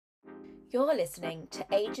You're listening to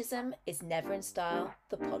Ageism is Never in Style,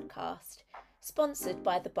 the podcast, sponsored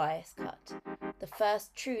by The Bias Cut, the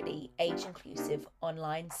first truly age-inclusive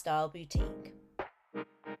online style boutique.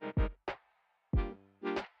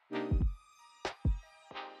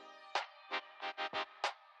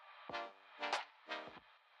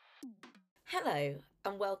 Hello,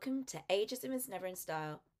 and welcome to Ageism is Never in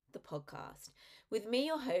Style, the podcast, with me,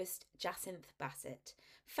 your host, Jacynth Bassett,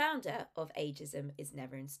 founder of Ageism is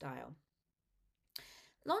Never in Style.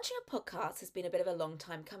 Launching a podcast has been a bit of a long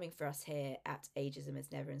time coming for us here at Ageism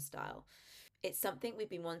is Never in Style. It's something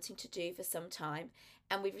we've been wanting to do for some time,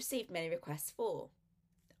 and we've received many requests for.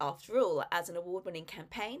 After all, as an award-winning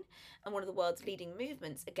campaign and one of the world's leading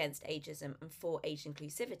movements against ageism and for age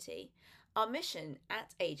inclusivity, our mission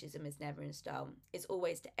at Ageism is Never in Style is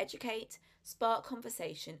always to educate, spark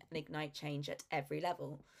conversation and ignite change at every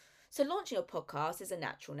level. So launching a podcast is a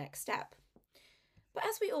natural next step. But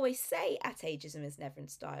as we always say at Ageism is Never in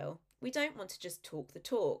Style, we don't want to just talk the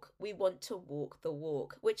talk, we want to walk the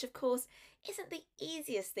walk, which of course isn't the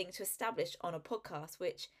easiest thing to establish on a podcast,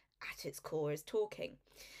 which at its core is talking.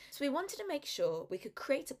 So we wanted to make sure we could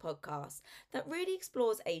create a podcast that really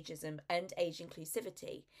explores ageism and age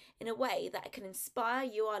inclusivity in a way that can inspire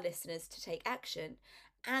you, our listeners, to take action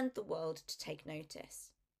and the world to take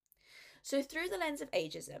notice. So through the lens of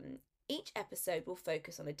ageism, each episode will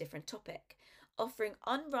focus on a different topic, offering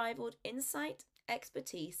unrivaled insight,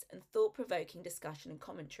 expertise and thought-provoking discussion and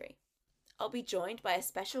commentary. I'll be joined by a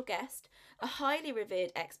special guest, a highly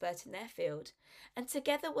revered expert in their field, and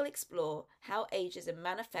together we'll explore how ageism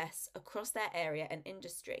manifests across their area and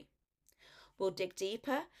industry. We'll dig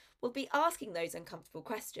deeper, we'll be asking those uncomfortable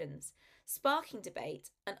questions, sparking debate,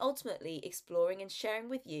 and ultimately exploring and sharing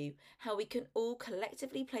with you how we can all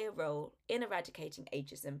collectively play a role in eradicating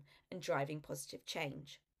ageism and driving positive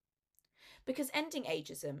change. Because ending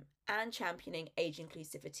ageism and championing age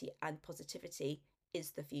inclusivity and positivity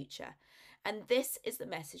is the future. And this is the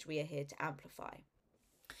message we are here to amplify.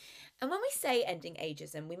 And when we say ending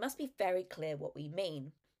ageism, we must be very clear what we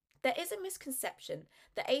mean. There is a misconception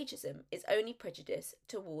that ageism is only prejudice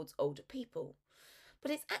towards older people. But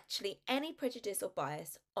it's actually any prejudice or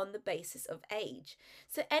bias on the basis of age.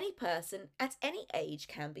 So any person at any age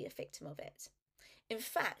can be a victim of it. In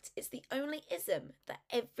fact, it's the only ism that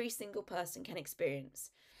every single person can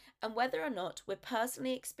experience. And whether or not we're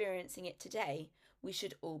personally experiencing it today, we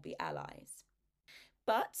should all be allies.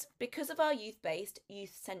 But because of our youth-based,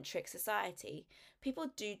 youth-centric society, people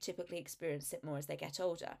do typically experience it more as they get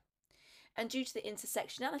older. And due to the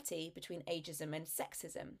intersectionality between ageism and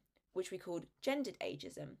sexism, which we called gendered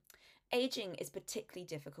ageism, aging is particularly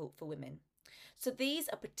difficult for women. So these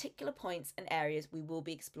are particular points and areas we will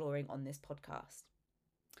be exploring on this podcast.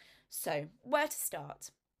 So, where to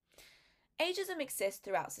start? Ageism exists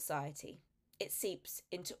throughout society. It seeps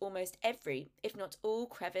into almost every, if not all,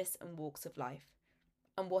 crevice and walks of life.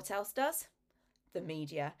 And what else does? The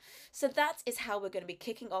media. So that is how we're going to be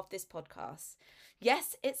kicking off this podcast.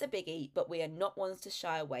 Yes, it's a biggie, but we are not ones to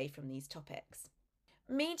shy away from these topics.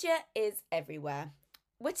 Media is everywhere.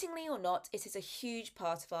 Wittingly or not, it is a huge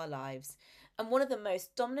part of our lives and one of the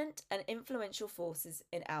most dominant and influential forces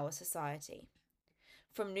in our society.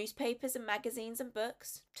 From newspapers and magazines and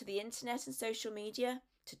books, to the internet and social media,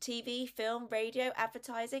 to TV, film, radio,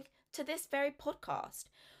 advertising, to this very podcast,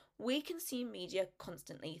 we consume media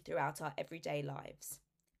constantly throughout our everyday lives.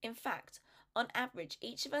 In fact, on average,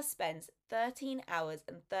 each of us spends 13 hours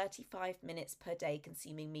and 35 minutes per day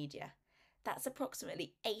consuming media. That's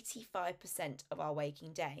approximately 85% of our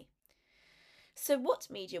waking day. So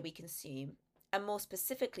what media we consume, and more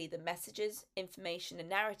specifically the messages, information and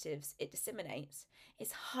narratives it disseminates,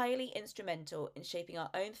 is highly instrumental in shaping our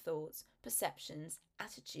own thoughts, perceptions,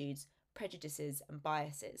 attitudes, prejudices and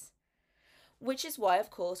biases. Which is why, of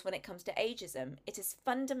course, when it comes to ageism, it is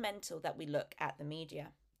fundamental that we look at the media.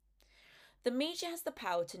 The media has the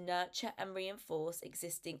power to nurture and reinforce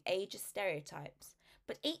existing ageist stereotypes,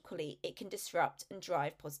 but equally it can disrupt and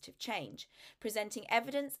drive positive change, presenting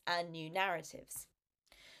evidence and new narratives.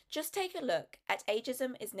 Just take a look at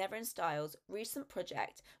Ageism is Never in Style's recent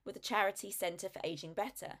project with the charity Centre for Aging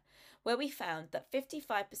Better, where we found that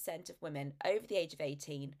 55% of women over the age of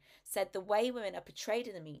 18 said the way women are portrayed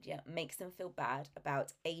in the media makes them feel bad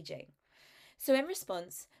about ageing. So in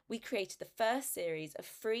response, we created the first series of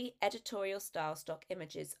free editorial style stock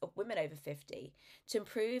images of women over 50 to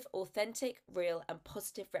improve authentic, real and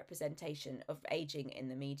positive representation of ageing in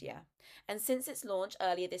the media. And since its launch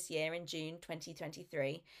earlier this year in June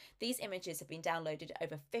 2023, these images have been downloaded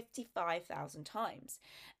over 55,000 times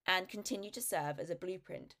and continue to serve as a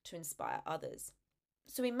blueprint to inspire others.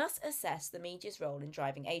 So we must assess the media's role in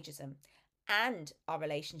driving ageism and our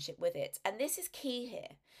relationship with it. And this is key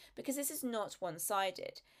here because this is not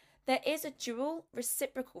one-sided. There is a dual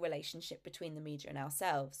reciprocal relationship between the media and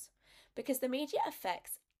ourselves because the media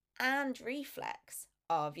affects and reflects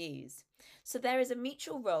our views. So there is a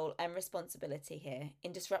mutual role and responsibility here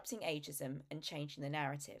in disrupting ageism and changing the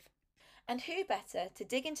narrative. And who better to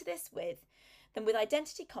dig into this with than with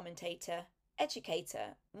identity commentator,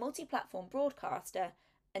 educator, multi-platform broadcaster,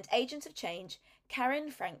 and agent of change,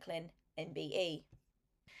 Caryn Franklin MBE.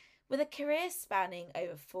 With a career spanning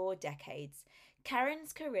over 4 decades,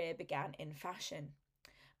 Caryn's career began in fashion.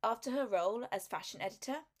 After her role as fashion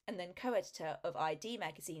editor and then co-editor of ID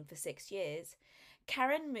magazine for 6 years,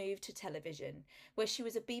 Caryn moved to television, where she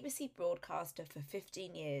was a BBC broadcaster for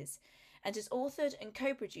 15 years and has authored and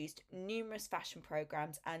co-produced numerous fashion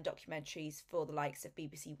programmes and documentaries for the likes of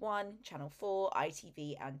BBC One, Channel 4,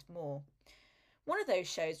 ITV and more. One of those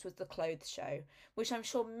shows was The Clothes Show, which I'm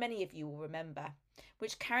sure many of you will remember,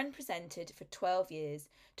 which Caryn presented for 12 years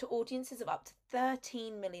to audiences of up to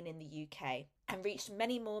 13 million in the UK and reached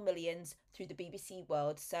many more millions through the BBC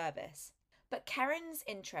World Service. But Caryn's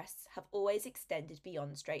interests have always extended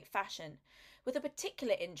beyond straight fashion, with a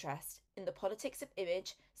particular interest in the politics of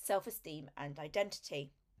image, self-esteem and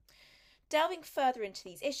identity. Delving further into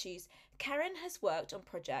these issues, Caryn has worked on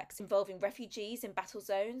projects involving refugees in battle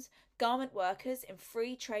zones, garment workers in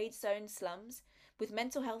free trade zone slums, with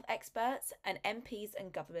mental health experts and MPs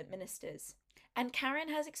and government ministers. And Caryn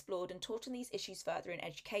has explored and taught on these issues further in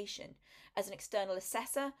education, as an external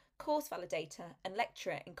assessor, course validator and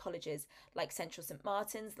lecturer in colleges like Central St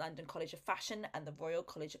Martin's, London College of Fashion and the Royal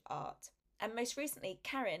College of Art. And most recently,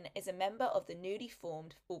 Caryn is a member of the newly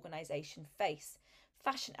formed organisation FACE,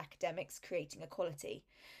 Fashion Academics Creating Equality,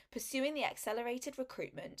 pursuing the accelerated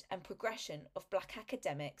recruitment and progression of Black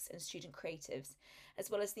academics and student creatives, as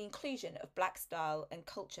well as the inclusion of Black style and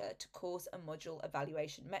culture to course and module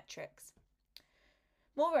evaluation metrics.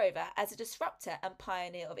 Moreover, as a disruptor and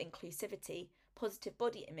pioneer of inclusivity, positive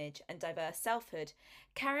body image and diverse selfhood,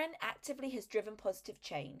 Caryn actively has driven positive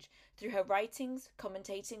change through her writings,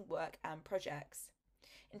 commentating work and projects.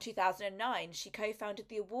 In 2009, she co-founded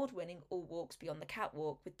the award-winning All Walks Beyond the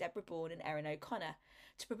Catwalk with Deborah Bourne and Erin O'Connor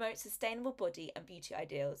to promote sustainable body and beauty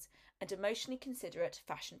ideals and emotionally considerate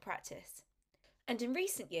fashion practice. And in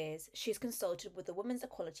recent years, she has consulted with the Women's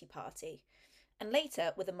Equality Party, and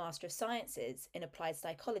later with a Master of Sciences in Applied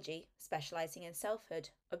Psychology, specialising in selfhood,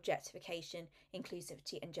 objectification,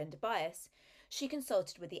 inclusivity and gender bias. She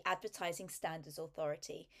consulted with the Advertising Standards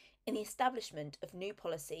Authority in the establishment of new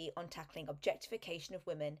policy on tackling objectification of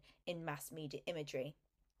women in mass media imagery.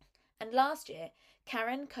 And last year,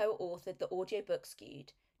 Caryn co-authored the audiobook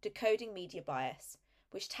Skewed, Decoding Media Bias,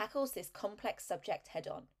 which tackles this complex subject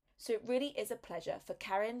head-on. So it really is a pleasure for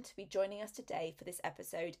Caryn to be joining us today for this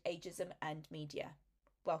episode, Ageism and Media.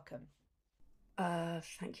 Welcome.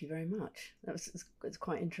 Thank you very much. It's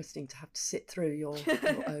quite interesting to have to sit through your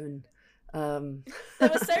own there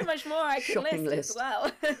was so much more I could list as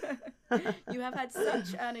well. You have had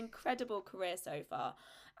such an incredible career so far,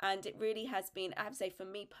 and it really has been, I have to say, for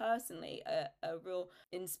me personally, a real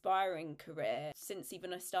inspiring career. Since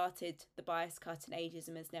even I started The Bias Cut and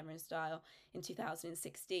Ageism is Never in Style in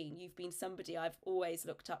 2016, you've been somebody I've always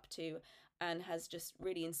looked up to and has just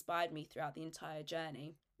really inspired me throughout the entire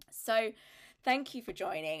journey. So thank you for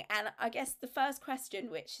joining. And I guess the first question,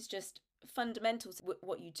 which is just fundamental to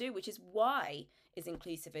what you do, which is why is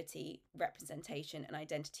inclusivity, representation and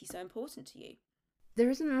identity so important to you?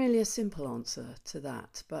 There isn't really a simple answer to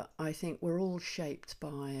that, but I think we're all shaped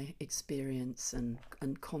by experience and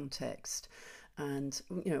context. And,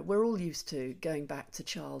 you know, we're all used to going back to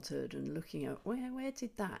childhood and looking at where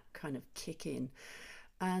did that kind of kick in?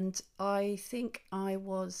 And I think I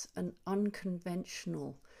was an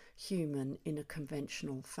unconventional human in a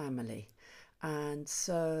conventional family. And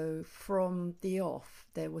so from the off,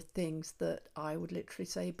 there were things that I would literally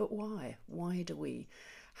say, but why? Why do we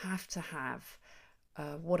have to have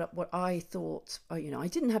what I thought, you know, I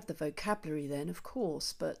didn't have the vocabulary then, of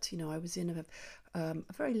course, but, you know, I was in a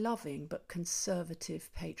very loving but conservative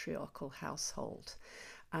patriarchal household.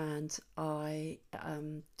 And I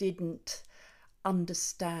didn't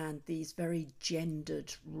understand these very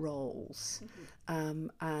gendered roles.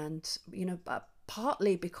 And, you know,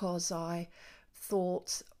 partly because I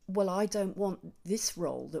thought, well, I don't want this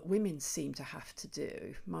role that women seem to have to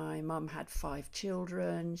do. My mum had 5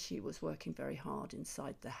 children. She was working very hard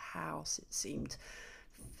inside the house. It seemed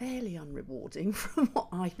fairly unrewarding from what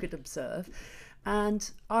I could observe. And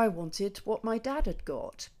I wanted what my dad had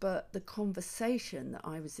got. But the conversation that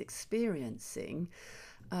I was experiencing,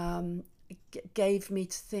 gave me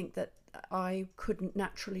to think that I couldn't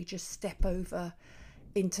naturally just step over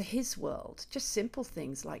into his world. Just simple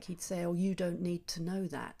things like he'd say, "Oh, you don't need to know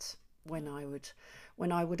that," when I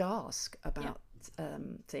would ask about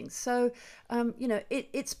things. So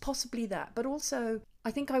it's possibly that, but also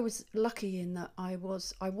I think I was lucky in that I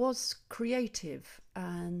was creative,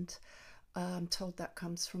 and I'm told that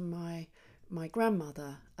comes from my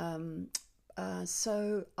grandmother.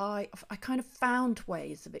 So I kind of found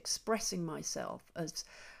ways of expressing myself,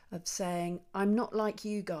 of saying, I'm not like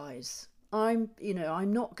you guys. I'm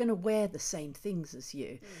not going to wear the same things as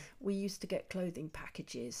you. We used to get clothing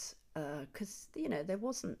packages because there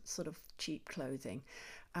wasn't sort of cheap clothing,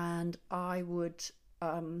 and I would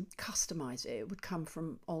customize it. It would come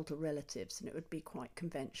from older relatives, and it would be quite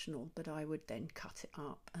conventional, but I would then cut it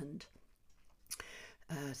up and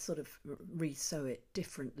sort of re-sew it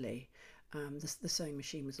differently. The sewing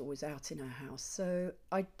machine was always out in our house, so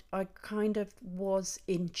I kind of was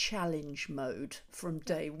in challenge mode from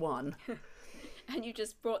day one. And you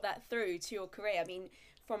just brought that through to your career. I mean,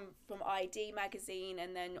 from ID magazine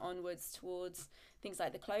and then onwards towards things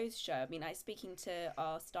like the clothes show. I mean, speaking to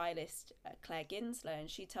our stylist Claire Ginsler, and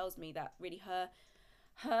she tells me that really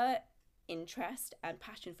her interest and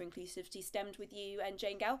passion for inclusivity stemmed with you and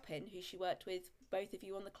Jane Galpin, who she worked with, both of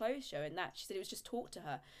you, on the clothes show, and that she said it was just taught to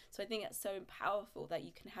her. So I think it's so powerful that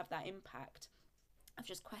you can have that impact of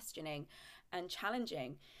just questioning and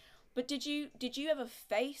challenging. But did you ever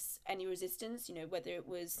face any resistance, whether it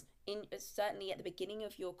was certainly at the beginning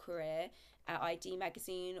of your career at ID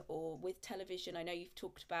magazine or with television? I know you've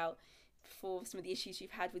talked about before some of the issues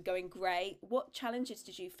you've had with going grey. What challenges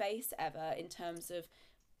did you face ever in terms of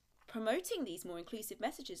promoting these more inclusive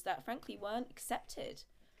messages that frankly weren't accepted?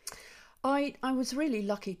 I was really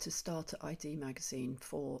lucky to start at ID magazine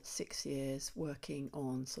for 6 years, working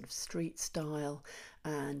on sort of street style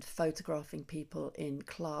and photographing people in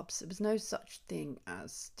clubs. There was no such thing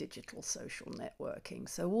as digital social networking,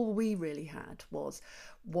 so all we really had was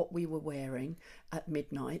what we were wearing at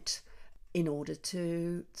midnight in order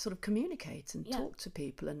to sort of communicate and talk to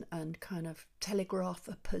people and kind of telegraph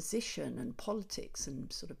a position and politics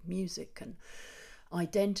and sort of music and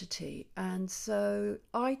identity. And so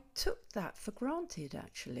I took that for granted,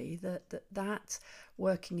 actually, that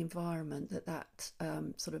working environment, that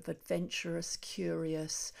sort of adventurous,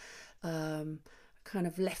 curious, kind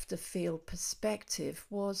of left of field perspective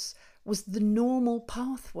was the normal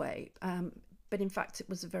pathway. But in fact, it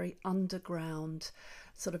was a very underground,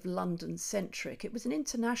 sort of London-centric. It was an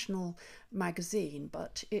international magazine,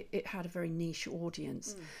 but it had a very niche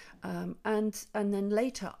audience. And then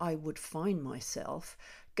later I would find myself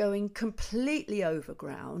going completely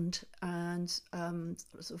overground and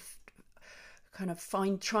sort of kind of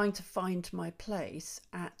trying to find my place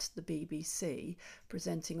at the BBC,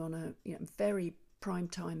 presenting on a very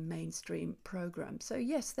primetime mainstream programme. So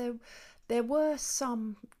yes, there were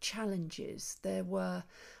some challenges.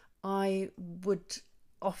 I would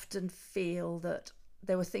often feel that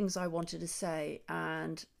there were things I wanted to say,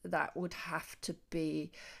 and they would have to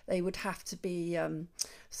be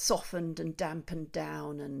softened and dampened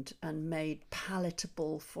down and made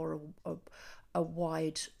palatable for a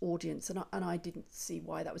wide audience, and I didn't see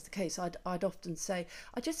why that was the case. I'd often say,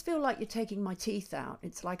 I just feel like you're taking my teeth out.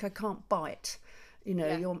 It's like I can't bite.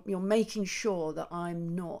 You're making sure that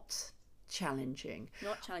I'm not challenging,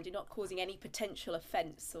 not causing any potential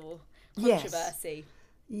offence or controversy.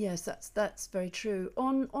 Yes, that's very true.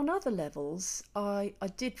 On other levels, I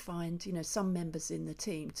did find some members in the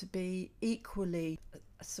team to be equally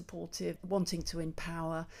supportive, wanting to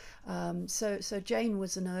empower. So Jane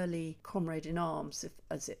was an early comrade in arms,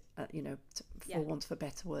 for want of a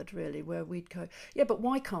better word, really, where we'd go, but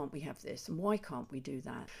why can't we have this and why can't we do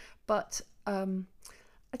that? But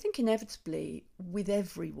I think inevitably with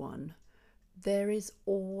everyone, there is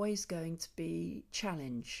always going to be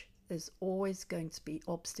challenge. There's always going to be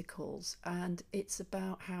obstacles, and it's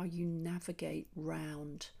about how you navigate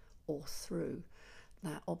round or through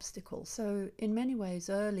that obstacle. So in many ways,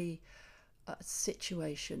 early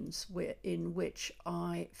situations in which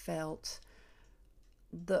I felt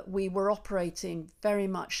that we were operating very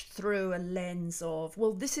much through a lens of,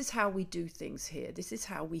 well, this is how we do things here. This is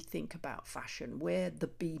how we think about fashion. We're the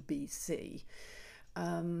BBC.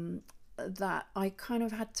 That I kind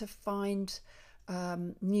of had to find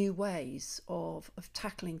new ways of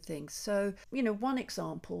tackling things. So, one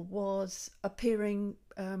example was appearing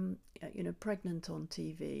pregnant on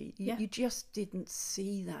TV. Yeah. You just didn't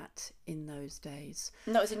see that in those days.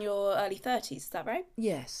 And that was in your early 30s, is that right?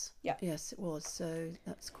 Yes. Yeah. Yes, it was. So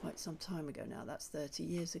that's quite some time ago now. That's 30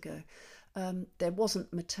 years ago. There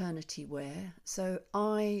wasn't maternity wear. So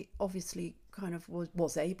I obviously kind of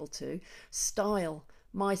was able to style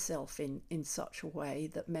myself in such a way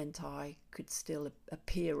that meant I could still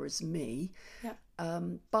appear as me. Yeah.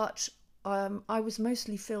 But I was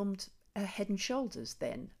mostly filmed Head and Shoulders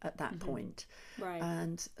then at that point. Right.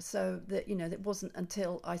 And so that, it wasn't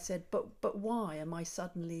until I said, but why am I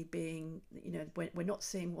suddenly being, we're not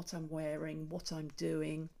seeing what I'm wearing, what I'm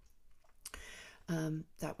doing.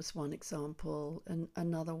 That was one example. And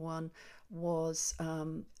another one was,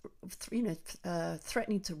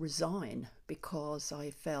 threatening to resign because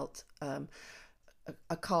I felt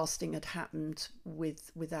a casting had happened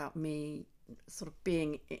without me sort of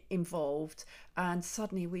being involved, and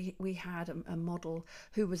suddenly we had a model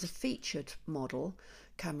who was a featured model,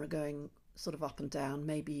 camera going sort of up and down,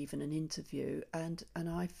 maybe even an interview, and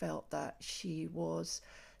I felt that she was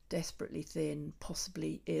desperately thin,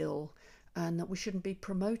 possibly ill, and that we shouldn't be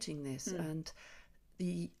promoting this. And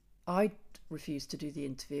I refused to do the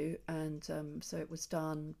interview, and so it was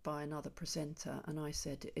done by another presenter, and I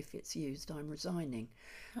said, if it's used, I'm resigning.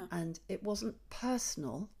 And it wasn't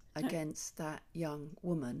personal against that young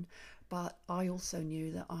woman, but I also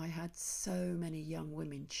knew that I had so many young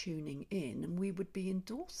women tuning in, and we would be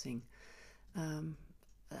endorsing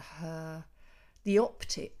the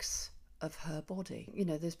optics of her body.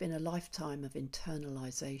 There's been a lifetime of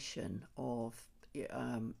internalization of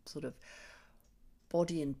sort of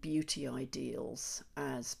body and beauty ideals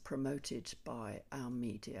as promoted by our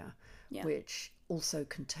media, which also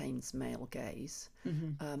contains male gaze.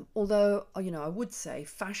 Although, I would say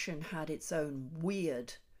fashion had its own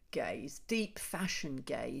weird gaze, deep fashion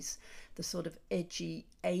gaze, the sort of edgy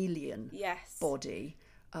alien body.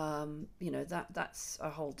 That's a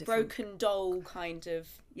whole different broken doll kind of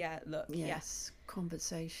look. Yes,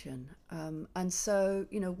 conversation. And so,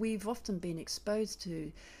 we've often been exposed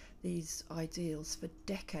to these ideals for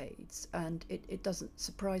decades, and it doesn't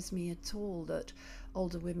surprise me at all that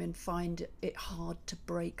older women find it hard to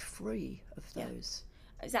break free of those.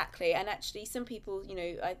 Exactly. And actually some people,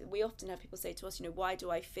 we often have people say to us, why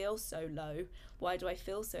do I feel so low? Why do I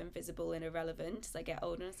feel so invisible and irrelevant as I get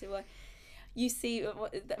older? And I say, well, you see,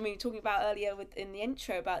 talking about earlier in the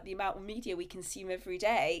intro about the amount of media we consume every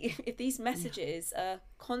day, if these messages are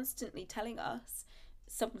constantly telling us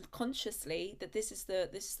subconsciously that this is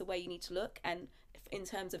the way you need to look, and in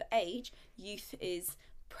terms of age, youth is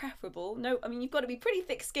preferable. You've got to be pretty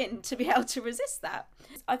thick-skinned to be able to resist that.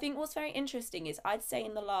 I think what's very interesting is, I'd say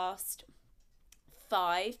in the last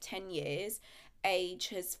 5-10 years, age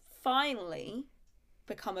has finally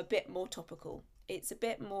become a bit more topical. It's a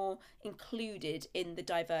bit more included in the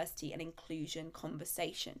diversity and inclusion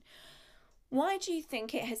conversation. Why do you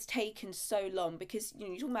think it has taken so long? Because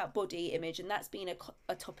you're talking about body image, and that's been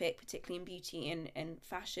a topic, particularly in beauty and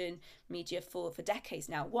fashion media for decades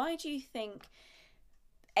now. Why do you think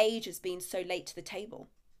age has been so late to the table?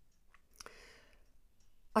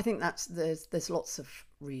 I think there's lots of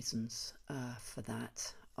reasons for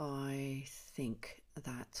that. I think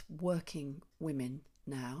that working women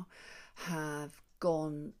now have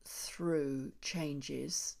gone through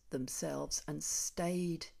changes themselves and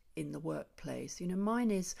stayed in the workplace.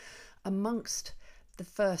 Mine is amongst the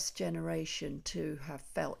first generation to have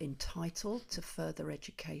felt entitled to further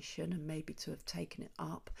education and maybe to have taken it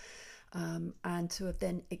up, and to have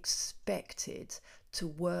then expected to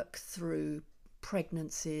work through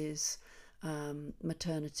pregnancies,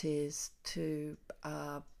 maternities, to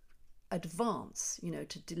advance,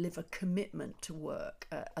 to deliver commitment to work,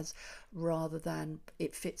 as rather than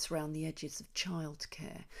it fits around the edges of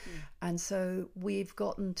childcare. And so we've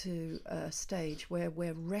gotten to a stage where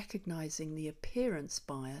we're recognizing the appearance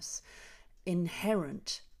bias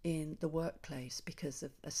inherent in the workplace because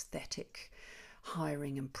of aesthetic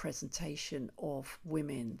hiring and presentation of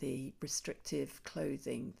women, the restrictive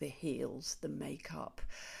clothing, the heels, the makeup,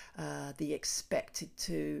 the expected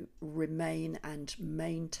to remain and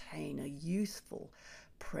maintain a youthful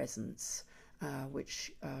presence,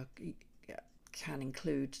 which can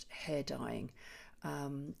include hair dyeing,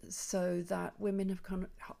 so that women have kind of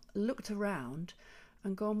looked around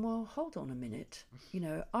and gone, well, hold on a minute,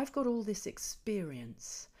 I've got all this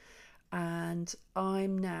experience, and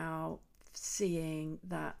I'm now seeing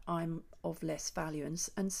that I'm of less value,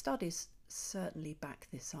 and studies certainly back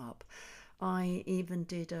this up. I even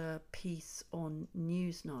did a piece on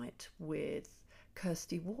Newsnight with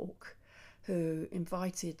Kirsty Walk, who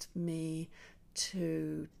invited me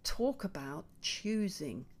to talk about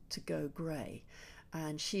choosing to go grey,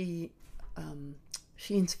 and she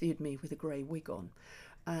interviewed me with a grey wig on,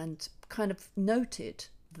 and kind of noted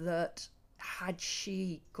that had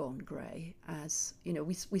she gone grey, as you know,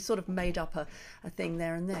 we sort of made up a thing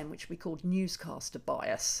there and then which we called newscaster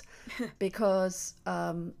bias, because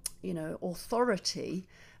you know, authority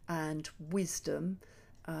and wisdom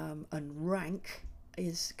and rank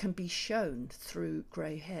can be shown through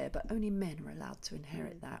grey hair, but only men are allowed to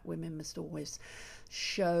inherit that. Women must always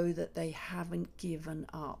show that they haven't given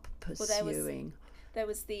up pursuing. There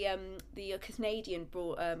was the Canadian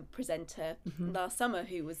presenter last summer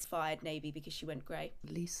who was fired maybe because she went grey.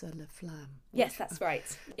 Lisa LaFlamme. Yes, that's right.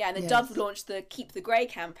 Yeah, and the Dove launched the Keep the Grey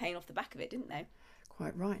campaign off the back of it, didn't they?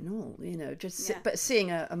 Quite right and all, you know, but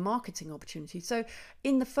seeing a marketing opportunity. So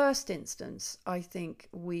in the first instance, I think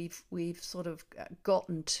we've sort of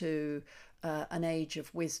gotten to an age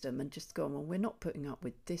of wisdom and just gone, well, we're not putting up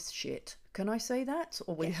with this shit. Can I say that?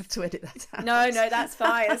 Or will you have to edit that out? No, that's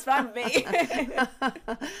fine. That's fine with me.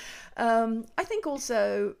 I think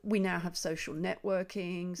also we now have social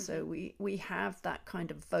networking, so we have that kind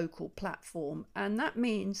of vocal platform, and that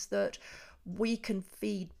means that we can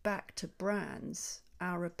feed back to brands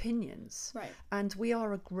our opinions. Right. And we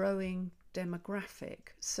are a growing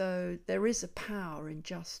demographic, so there is a power in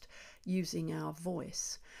just using our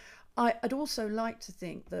voice. I'd also like to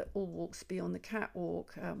think that All Walks Beyond the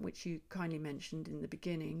Catwalk, which you kindly mentioned in the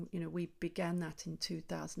beginning, you know, we began that in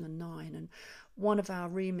 2009, and one of our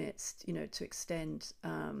remits, you know, to extend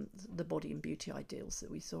the body and beauty ideals that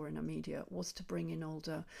we saw in our media was to bring in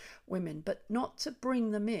older women, but not to bring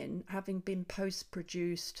them in having been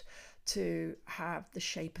post-produced to have the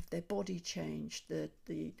shape of their body changed,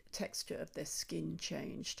 the texture of their skin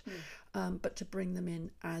changed, but to bring them in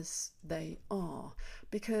as they are,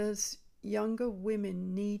 because younger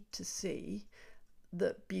women need to see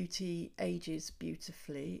that beauty ages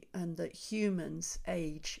beautifully and that humans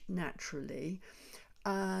age naturally,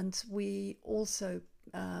 and we also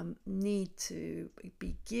need to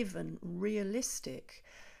be given realistic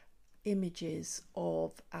images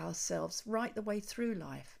of ourselves right the way through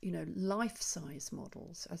life, you know, life-size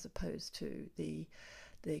models as opposed to the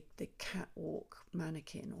catwalk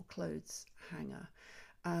mannequin or clothes hanger.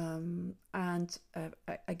 And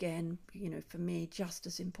again, you know, for me, just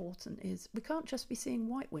as important is we can't just be seeing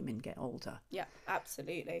white women get older. Yeah,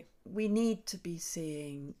 absolutely. We need to be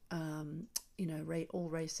seeing you know, all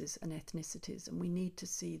races and ethnicities, and we need to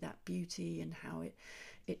see that beauty and how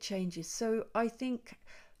it changes. So I think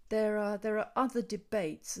there are other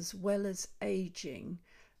debates as well as aging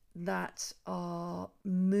that are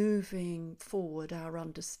moving forward our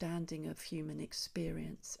understanding of human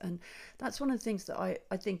experience, and that's one of the things that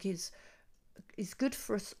I think is good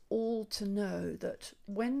for us all to know, that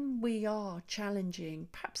when we are challenging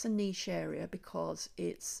perhaps a niche area because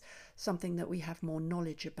it's something that we have more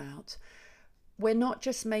knowledge about, we're not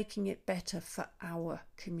just making it better for our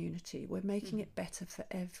community, we're making it better for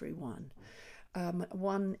everyone.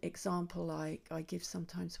 One example I give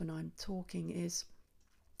sometimes when I'm talking is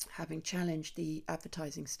having challenged the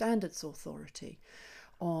Advertising Standards Authority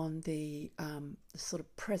on the sort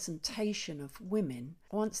of presentation of women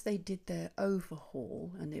once they did their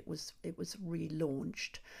overhaul, and it was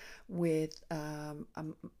relaunched with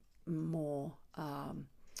more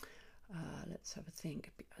let's have a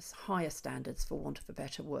think, higher standards for want of a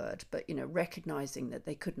better word, but you know, recognizing that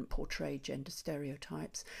they couldn't portray gender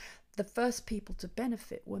stereotypes. The first people to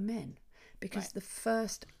benefit were men, because the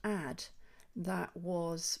first ad that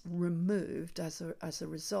was removed as a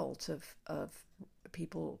result of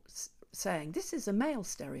people saying this is a male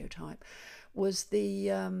stereotype was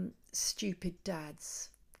the stupid dads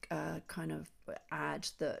kind of ad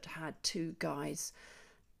that had two guys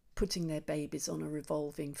putting their babies on a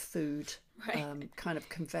revolving food kind of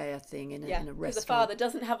conveyor thing in a restaurant. Because the father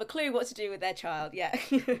doesn't have a clue what to do with their child.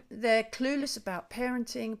 They're clueless about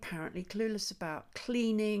parenting, apparently clueless about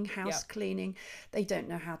cleaning, house cleaning. They don't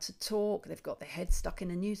know how to talk. They've got their head stuck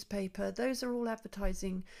in a newspaper. Those are all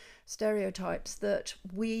advertising stereotypes that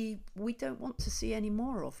we don't want to see any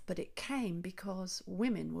more of, but it came because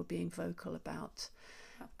women were being vocal about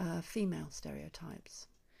female stereotypes.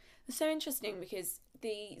 It's so interesting because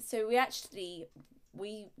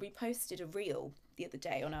we posted a reel the other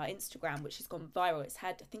day on our Instagram, which has gone viral. It's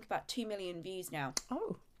had, I think, about 2 million views now.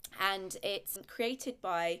 Oh. And it's created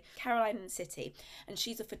by Caryn City, and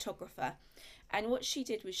she's a photographer. And what she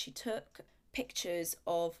did was she took pictures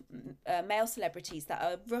of male celebrities that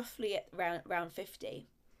are roughly at around 50.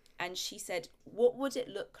 And she said, what would it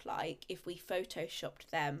look like if we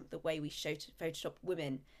photoshopped them the way we photoshopped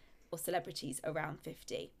women or celebrities around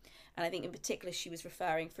 50. And I think in particular she was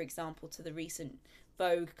referring, for example, to the recent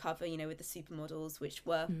Vogue cover, you know, with the supermodels, which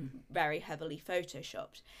were very heavily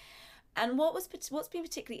photoshopped. And what's been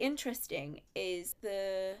particularly interesting is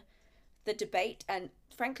the debate and,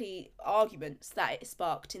 frankly, arguments that it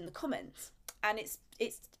sparked in the comments. And it's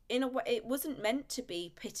in a way, it wasn't meant to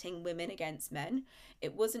be pitting women against men.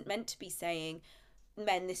 It wasn't meant to be saying,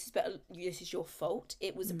 men, this is your fault.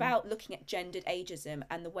 It was about looking at gendered ageism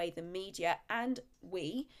and the way the media and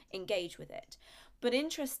we engage with it. But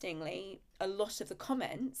interestingly, a lot of the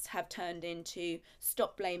comments have turned into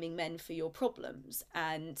stop blaming men for your problems,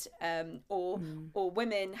 and or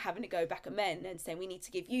women having to go back at men and saying we need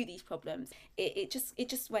to give you these problems. It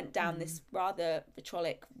just went down this rather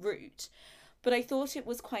vitriolic route. But I thought it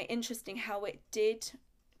was quite interesting how it did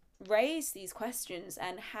raise these questions,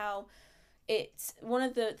 and how it's one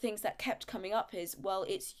of the things that kept coming up is, well,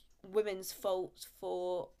 it's women's fault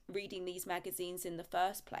for reading these magazines in the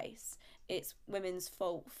first place. It's women's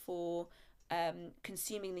fault for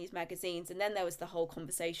consuming these magazines. And then there was the whole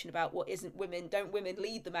conversation about don't women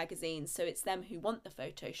lead the magazines, so it's them who want the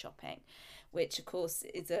photoshopping, which of course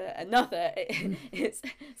is it's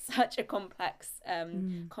such a complex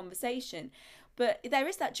conversation. But there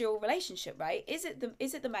is that dual relationship, right? Is it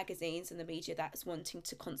the magazines and the media that's wanting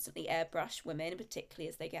to constantly airbrush women, particularly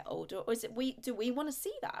as they get older, or is it do we want to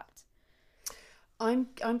see that? I'm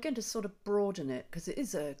going to sort of broaden it, because it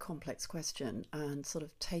is a complex question, and sort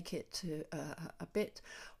of take it to a bit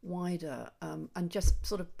wider, and just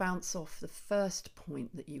sort of bounce off the first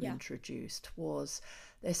point that you introduced, was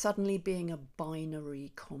there suddenly being a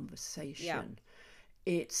binary conversation.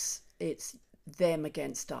 It's them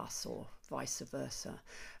against us, or vice versa.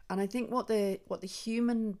 And I think what the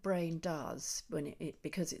human brain does when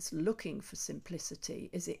because it's looking for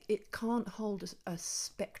simplicity, is it can't hold a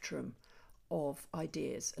spectrum of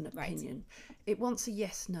ideas and opinion. Right. It wants a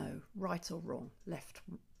yes, no, right or wrong, left,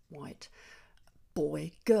 white,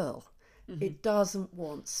 boy, girl. It doesn't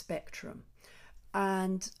want spectrum.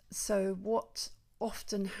 And so what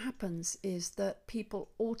often happens is that people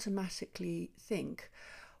automatically think,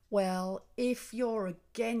 well, if you're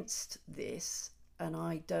against this and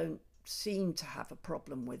I don't seem to have a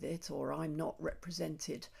problem with it, or I'm not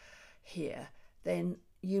represented here, then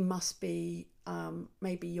you must be,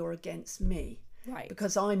 maybe you're against me, right?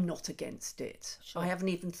 Because I'm not against it. Sure. I haven't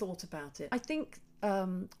even thought about it. I think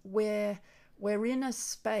we're in a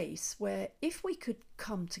space where if we could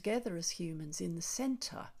come together as humans in the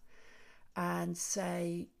centre and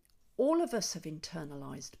say, all of us have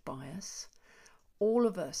internalised bias, all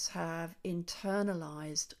of us have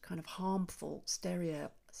internalised kind of harmful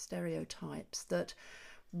stereotypes that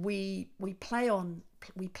we play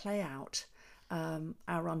out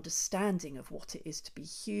our understanding of what it is to be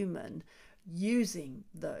human using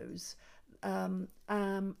those, and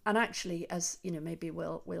actually, as you know, maybe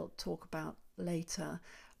we'll talk about later,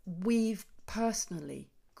 we've personally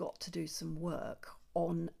got to do some work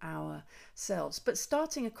on ourselves. But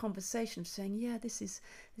starting a conversation saying, yeah, this is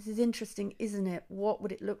interesting, isn't it? What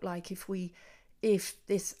would it look like if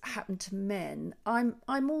this happened to men? I'm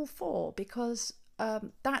all for, because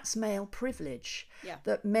that's male privilege,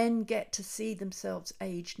 that men get to see themselves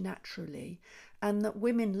age naturally, and that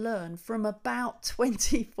women learn from about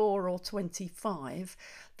 24 or 25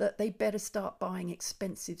 that they better start buying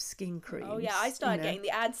expensive skin creams. Oh yeah, I started getting the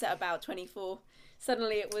ads at about 24.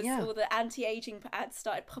 Suddenly it was all the anti-aging ads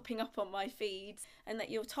started popping up on my feeds, and that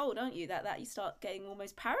you're told, aren't you, that you start getting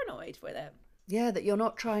almost paranoid with it. Yeah, that you're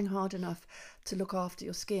not trying hard enough to look after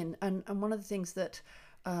your skin. And one of the things that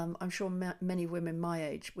I'm sure many women my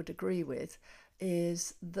age would agree with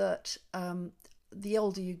is that the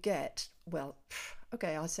older you get, well,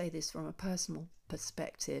 okay, I say this from a personal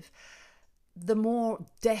perspective, the more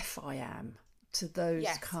deaf I am to those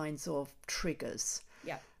kinds of triggers.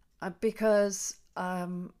 Yeah. Because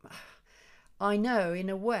I know in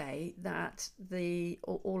a way that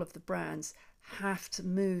all of the brands have to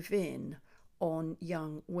move in on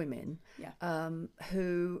young women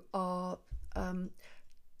who are,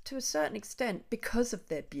 to a certain extent, because of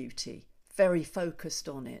their beauty, very focused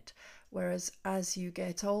on it. Whereas as you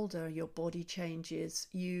get older, your body changes,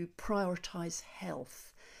 you prioritise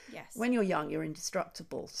health. Yes. When you're young, you're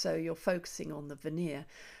indestructible, so you're focusing on the veneer.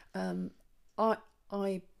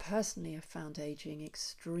 I personally have found ageing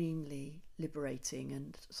extremely liberating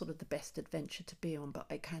and sort of the best adventure to be on, but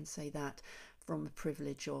I can say that from the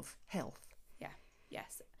privilege of health. Yeah,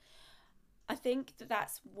 yes. I think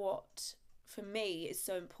that's what, for me, is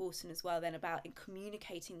so important as well then about in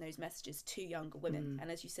communicating those messages to younger women. And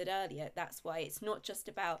as you said earlier, that's why it's not just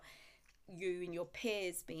about you and your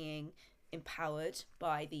peers being empowered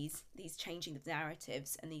by these changing of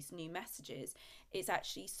narratives and these new messages is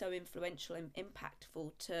actually so influential and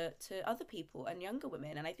impactful to other people and younger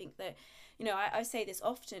women. And I think that, you know, I say this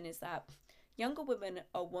often, is that younger women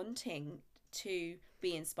are wanting to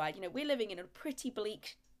be inspired. You know, we're living in a pretty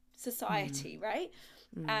bleak society, right?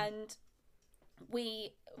 And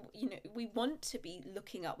we, you know, we want to be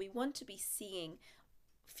looking up, we want to be seeing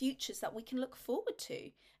futures that we can look forward to,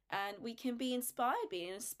 and we can be inspired,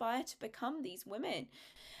 to become these women.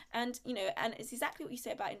 And, you know, and it's exactly what you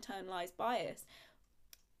say about internalized bias.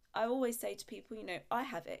 I always say to people, you know, I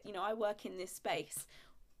have it, you know, I work in this space.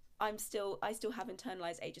 I still have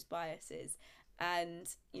internalized ageist biases. And,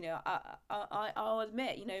 you know, I'll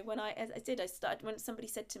admit, you know, when when somebody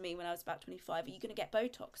said to me when I was about 25, are you going to get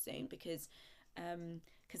Botox soon? Because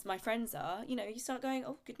my friends are, you know, you start going,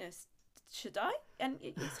 oh goodness, should I? And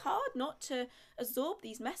it's hard not to absorb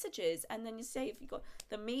these messages. And then you say, if you've got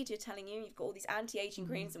the media telling you, you've got all these anti-aging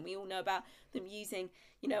creams, and we all know about them using,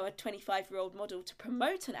 you know, a 25-year-old model to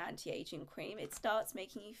promote an anti-aging cream, it starts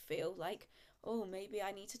making you feel like, oh, maybe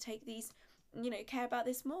I need to take these, you know, care about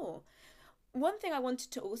this more. One thing I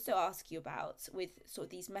wanted to also ask you about with sort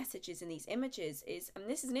of these messages and these images is, and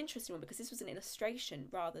this is an interesting one because this was an illustration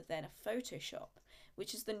rather than a Photoshop,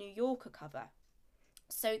 which is the New Yorker cover.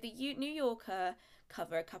 So the New Yorker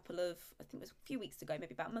cover, I think it was a few weeks ago,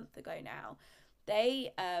 maybe about a month ago now,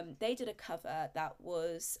 they did a cover that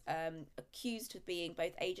was accused of being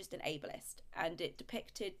both ageist and ableist, and it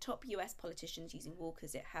depicted top US politicians using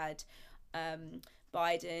walkers. It had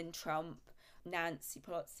Biden, Trump, Nancy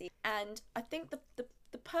Pelosi, and I think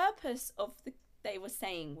the purpose of they were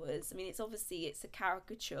saying was, I mean, it's a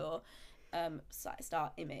caricature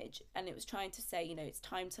start image, and it was trying to say, you know, it's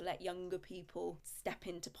time to let younger people step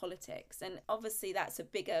into politics. And obviously that's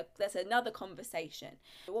another conversation.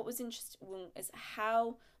 What was interesting is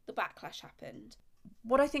how the backlash happened.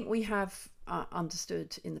 What I think we have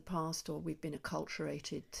understood in the past, or we've been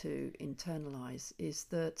acculturated to internalize, is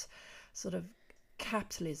that sort of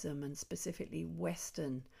capitalism, and specifically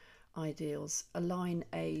Western ideals, align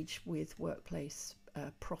age with workplace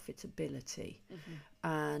profitability.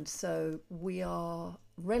 And so we are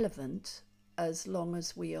relevant as long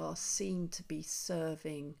as we are seen to be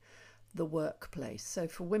serving the workplace. So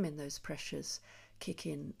for women, those pressures kick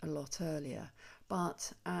in a lot earlier.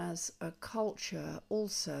 But as a culture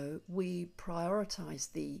also, we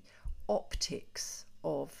prioritize the optics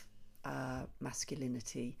of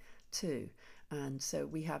masculinity too. And so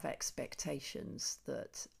we have expectations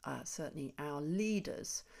that certainly our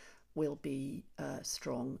leaders will be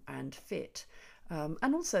strong and fit.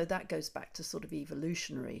 And also that goes back to sort of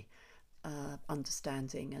evolutionary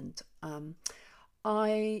understanding. And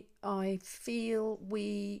I feel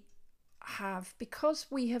we have, because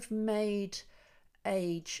we have made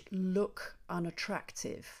age look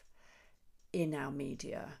unattractive in our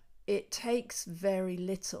media, it takes very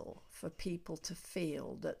little for people to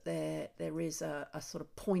feel that there is a sort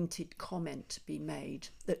of pointed comment to be made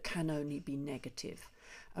that can only be negative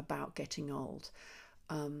about getting old.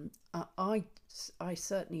 I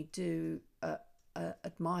certainly do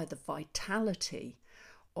admire the vitality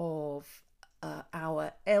of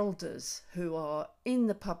our elders who are in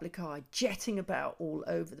the public eye, jetting about all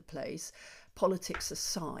over the place, politics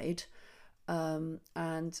aside,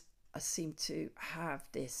 and seem to have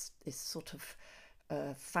this sort of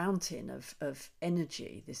fountain of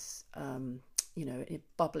energy, this you know,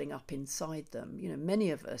 bubbling up inside them. You know,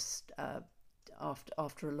 many of us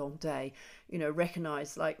after a long day, you know,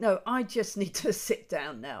 recognize, like, no, I just need to sit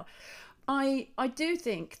down now. I do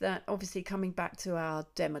think that, obviously, coming back to our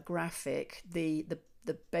demographic, the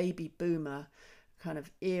baby boomer kind of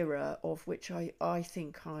era, of which I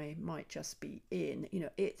think I might just be in, you know,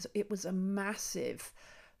 it was a massive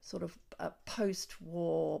sort of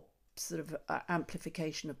post-war sort of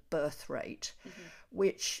amplification of birth rate,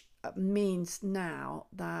 which means now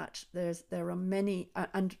that there are many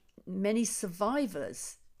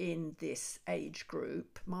survivors in this age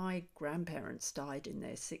group. My grandparents died in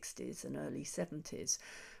their 60s and early 70s,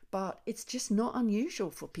 but it's just not unusual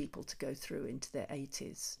for people to go through into their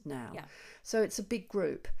 80s now. Yeah. So it's a big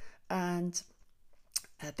group, and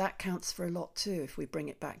that counts for a lot too. If we bring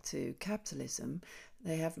it back to capitalism,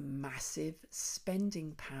 they have massive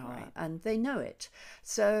spending power, right, and they know it.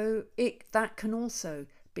 So that can also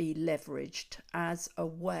be leveraged as a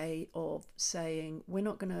way of saying, we're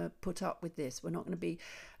not going to put up with this. We're not going to be,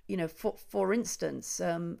 you know, for instance,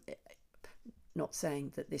 not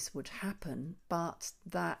saying that this would happen, but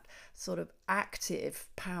that sort of active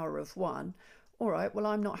power of one. All right, well,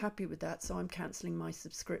 I'm not happy with that, so I'm cancelling my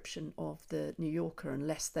subscription of the New Yorker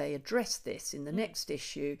unless they address this in the next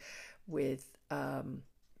issue, with a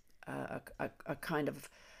kind of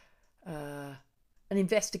an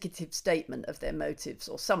investigative statement of their motives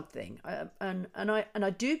or something. And I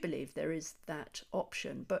do believe there is that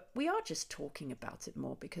option, but we are just talking about it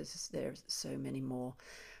more because there's so many more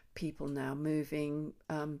people now moving,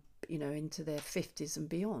 into their 50s and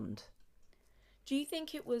beyond. Do you think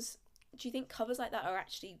covers like that are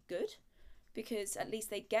actually good? Because at least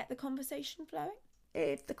they get the conversation flowing?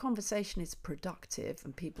 If the conversation is productive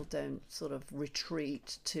and people don't sort of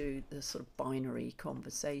retreat to the sort of binary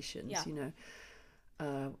conversations,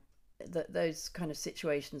 those kind of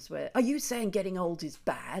situations where, are you saying getting old is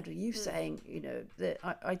bad? Are you saying, that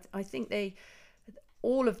I think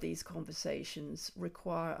all of these conversations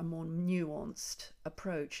require a more nuanced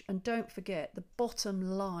approach. And don't forget, the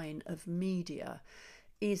bottom line of media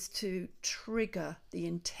is to trigger the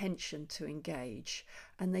intention to engage,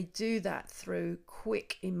 and they do that through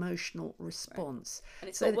quick emotional response. Right. And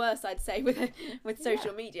it's got worse, I'd say, with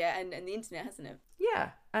social media and the internet, hasn't it? Yeah,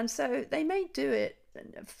 and so they may do it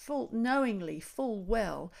knowingly full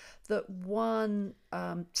well that one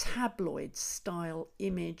tabloid style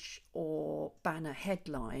image or banner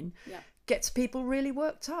headline gets people really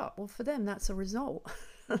worked up. Well, for them, that's a result.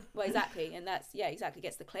 Well, exactly. And that's, exactly. It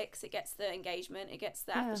gets the clicks, it gets the engagement, it gets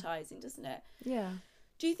the advertising, doesn't it? Yeah.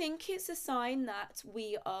 Do you think it's a sign that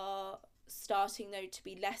we are starting, though, to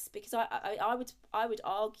be less? Because I would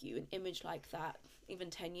argue an image like that, even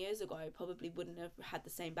 10 years ago, probably wouldn't have had the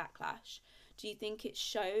same backlash. Do you think it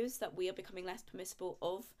shows that we are becoming less permissible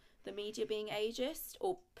of the media being ageist,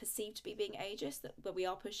 or perceived to be being ageist, that we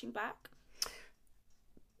are pushing back?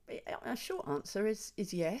 A short answer is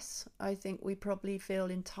yes. I think we probably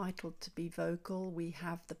feel entitled to be vocal. We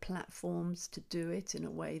have the platforms to do it in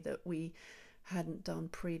a way that we hadn't done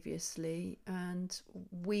previously. And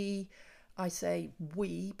I say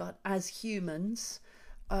we, but as humans,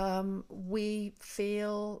 we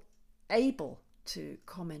feel able to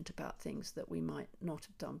comment about things that we might not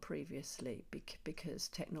have done previously because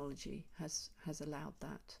technology has allowed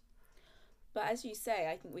that. But as you say,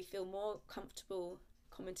 I think we feel more comfortable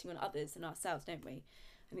commenting on others than ourselves, don't we?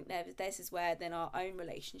 I think this is where then our own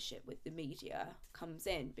relationship with the media comes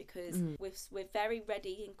in, because we're very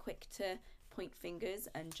ready and quick to point fingers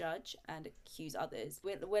and judge and accuse others.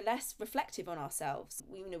 We're less reflective on ourselves.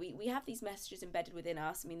 We have these messages embedded within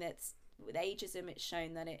us. I mean, that's with ageism, it's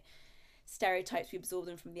shown that stereotypes, we absorb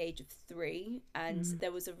them from the age of 3, and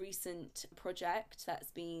there was a recent project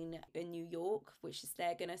that's been in New York, which is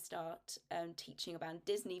they're going to start teaching about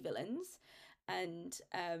Disney villains and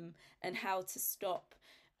how to stop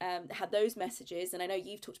how those messages, and I know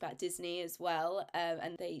you've talked about Disney as well,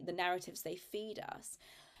 and the narratives they feed us.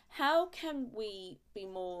 How can we be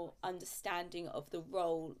more understanding of the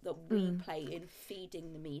role that we play in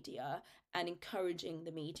feeding the media and encouraging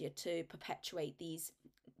the media to perpetuate these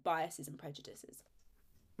biases and prejudices?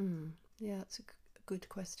 Yeah, that's a good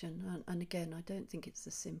question. And again, I don't think it's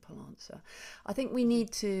a simple answer. I think we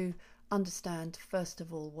need to understand, first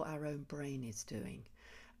of all, what our own brain is doing.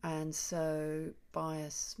 And so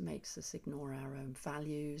bias makes us ignore our own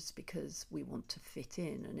values because we want to fit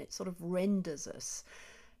in, and it sort of renders us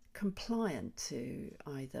compliant to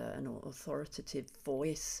either an authoritative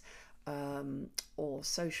voice or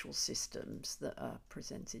social systems that are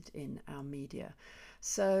presented in our media.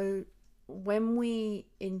 So when we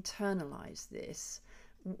internalize this,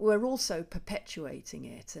 we're also perpetuating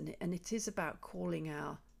it, and it is about calling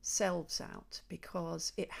ourselves out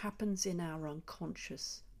because it happens in our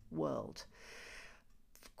unconscious world.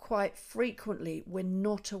 Quite frequently, we're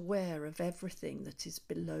not aware of everything that is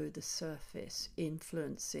below the surface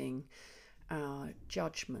influencing our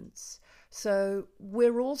judgments. So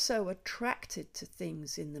we're also attracted to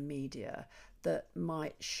things in the media that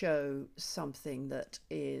might show something that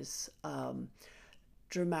is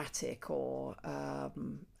dramatic, or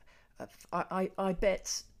I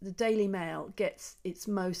bet the Daily Mail gets its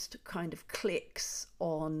most kind of clicks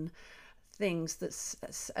on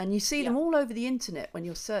things and you see them all over the internet when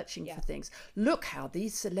you're searching for things. Look how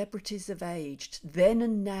these celebrities have aged then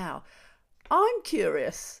and now. I'm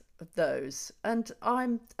curious of those, and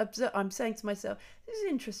I'm saying to myself, this is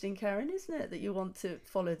interesting, Caryn, isn't it, that you want to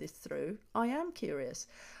follow this through? I am curious.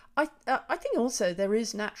 I think also there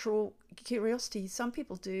is natural curiosity. Some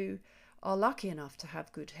people are lucky enough to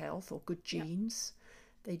have good health or good genes.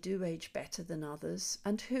 They do age better than others,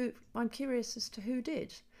 and I'm curious as to who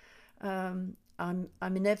did. I'm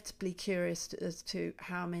inevitably curious as to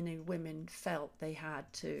how many women felt they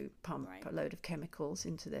had to pump a load of chemicals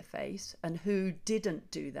into their face, and who didn't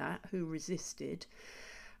do that, who resisted.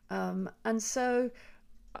 And so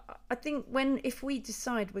I think if we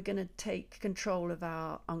decide we're going to take control of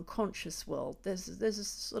our unconscious world, there's a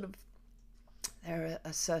sort of, there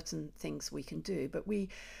are certain things we can do, but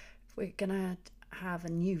if we're going to have a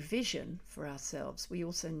new vision for ourselves, we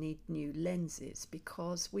also need new lenses,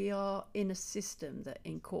 because we are in a system that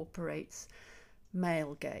incorporates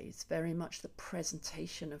male gaze, very much the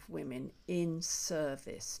presentation of women in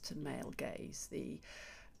service to male gaze.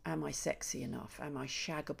 Am I sexy enough? Am I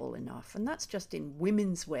shaggable enough? And that's just in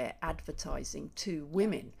women's wear advertising to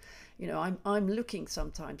women. You know, I'm looking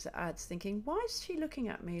sometimes at ads thinking, why is she looking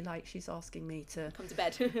at me like she's asking me to come to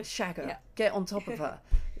bed, shag her, get on top of her?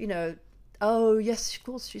 You know, oh yes, of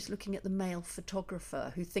course she's looking at the male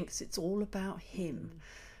photographer who thinks it's all about him.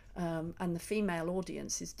 And the female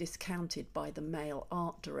audience is discounted by the male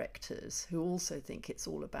art directors who also think it's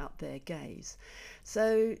all about their gaze.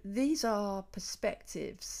 So these are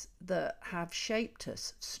perspectives that have shaped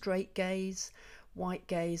us. Straight gaze, white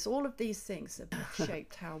gaze, all of these things have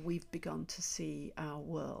shaped how we've begun to see our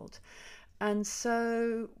world. And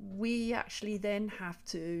so we actually then have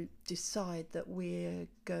to decide that we're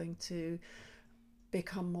going to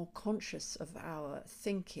become more conscious of our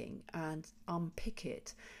thinking and unpick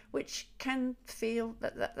it, which can feel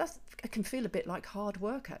it can feel a bit like hard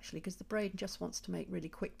work, actually, because the brain just wants to make really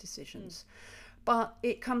quick decisions. But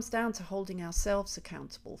it comes down to holding ourselves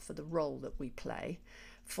accountable for the role that we play,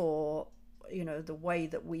 for, you know, the way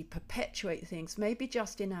that we perpetuate things, maybe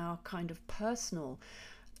just in our kind of personal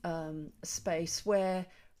space, where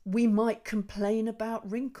we might complain about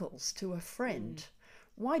wrinkles to a friend.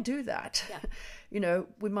 Why do that? Yeah. You know,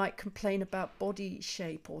 we might complain about body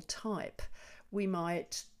shape or type. We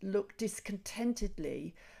might look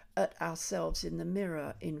discontentedly at ourselves in the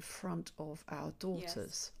mirror in front of our daughters.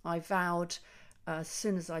 Yes. I vowed as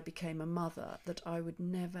soon as I became a mother that I would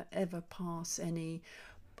never ever pass any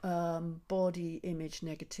body image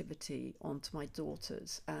negativity onto my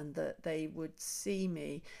daughters, and that they would see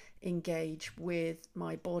me engage with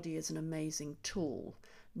my body as an amazing tool,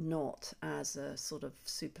 not as a sort of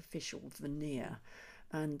superficial veneer.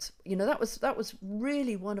 And you know, that was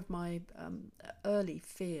really one of my early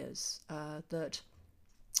fears, that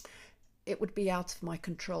it would be out of my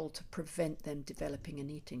control to prevent them developing an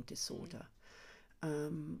eating disorder.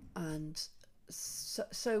 And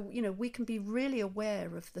so you know, we can be really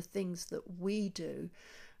aware of the things that we do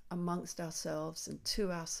amongst ourselves and to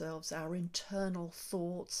ourselves, our internal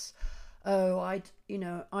thoughts. Oh,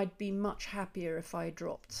 I'd be much happier if I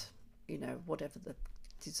dropped, you know, whatever the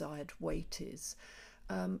desired weight is.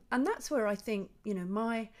 And that's where I think, you know,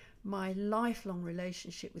 my lifelong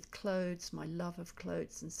relationship with clothes, my love of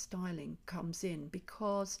clothes and styling comes in,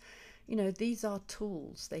 because, you know, these are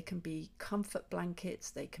tools. They can be comfort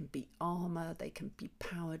blankets, they can be armour, they can be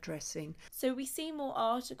power dressing. So we see more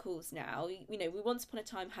articles now. You know, we once upon a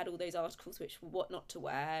time had all those articles which were what not to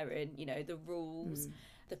wear, and, you know, the rules,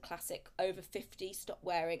 the classic over 50, stop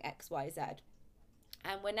wearing X, Y, Z.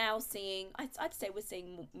 And we're now seeing, I'd say we're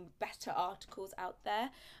seeing better articles out there,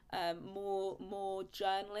 more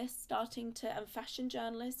journalists starting to, and fashion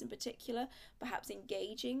journalists in particular, perhaps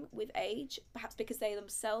engaging with age, perhaps because they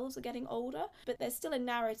themselves are getting older. But there's still a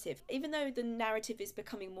narrative, even though the narrative is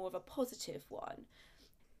becoming more of a positive one.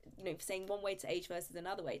 You know, saying one way to age versus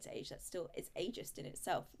another way to age, that still is ageist in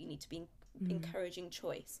itself. You need to be encouraging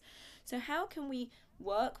choice. So how can we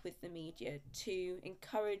work with the media to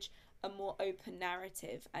encourage a more open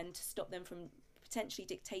narrative and to stop them from potentially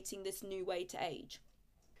dictating this new way to age?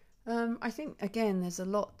 I think, again, there's a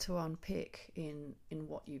lot to unpick in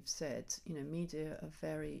what you've said. You know, media are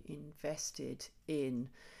very invested in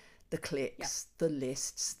the clicks, the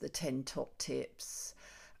lists, the 10 top tips.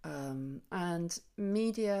 And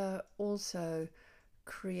media also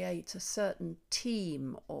create a certain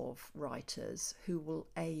team of writers who will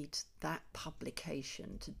aid that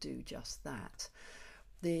publication to do just that.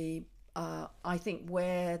 I think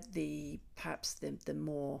where perhaps the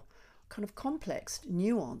more kind of complex,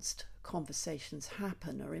 nuanced conversations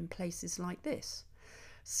happen are in places like this,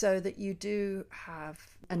 so that you do have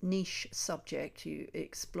a niche subject, you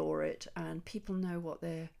explore it, and people know what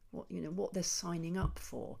they're signing up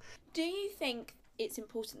for. Do you think it's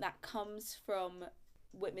important that comes from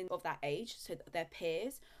women of that age, so that they're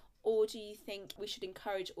peers? Or do you think we should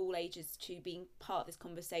encourage all ages to be part of this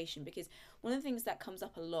conversation? Because one of the things that comes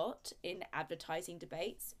up a lot in advertising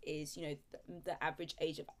debates is, you know, the average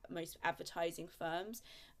age of most advertising firms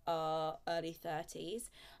are early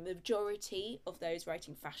 30s. The majority of those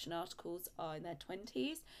writing fashion articles are in their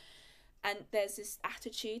 20s. And there's this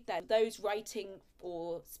attitude that those writing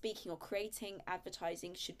or speaking or creating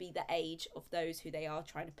advertising should be the age of those who they are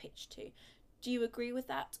trying to pitch to. Do you agree with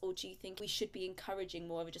that, or do you think we should be encouraging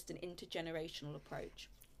more of just an intergenerational approach?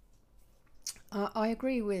 I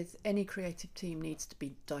agree with any creative team needs to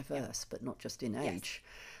be diverse, but not just in age.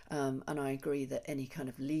 And I agree that any kind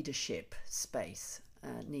of leadership space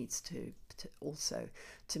needs to also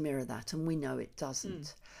to mirror that, and we know it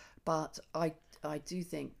doesn't. But I do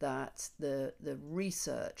think that the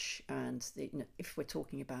research and if we're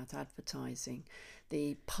talking about advertising,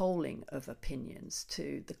 the polling of opinions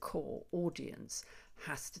to the core audience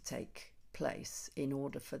has to take place in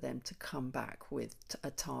order for them to come back with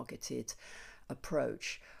a targeted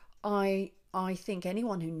approach. I think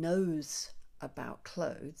anyone who knows about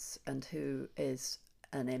clothes and who is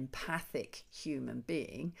an empathic human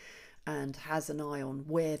being and has an eye on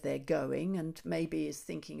where they're going and maybe is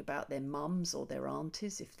thinking about their mums or their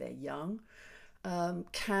aunties if they're young,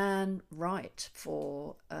 can write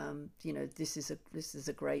for this is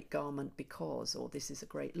a great garment because, or this is a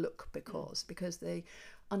great look because they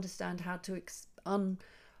understand how to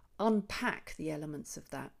unpack the elements of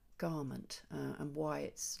that garment and why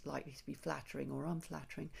it's likely to be flattering or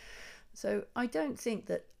unflattering. So I don't think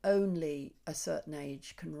that only a certain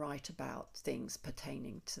age can write about things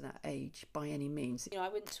pertaining to that age by any means. I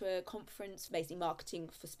went to a conference basically marketing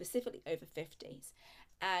for specifically over 50s,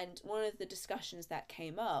 and one of the discussions that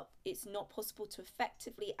came up, it's not possible to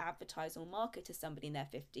effectively advertise or market to somebody in their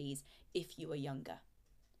 50s if you are younger.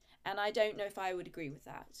 And I don't know if I would agree with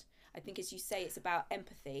that. I think, as you say, it's about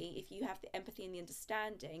empathy. If you have the empathy and the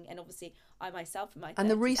understanding, and obviously I myself in my 30s, and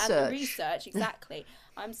the research, exactly.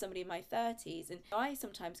 I'm somebody in my 30s, and I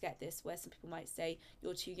sometimes get this where some people might say,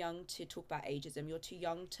 you're too young to talk about ageism, you're too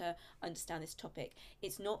young to understand this topic.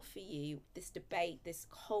 It's not for you. This debate, this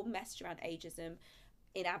whole message around ageism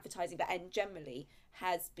in advertising, but and generally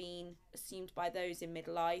has been assumed by those in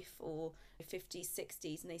midlife or 50s,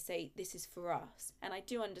 60s, and they say this is for us. And I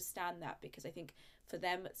do understand that, because I think for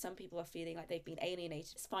them, some people are feeling like they've been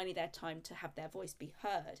alienated. It's finally their time to have their voice be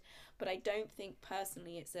heard. But I don't think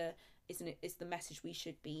personally it's the message we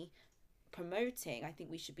should be promoting. I think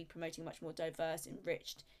we should be promoting a much more diverse,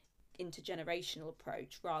 enriched, intergenerational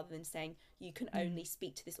approach, rather than saying you can only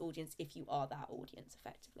speak to this audience if you are that audience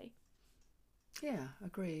effectively. Yeah,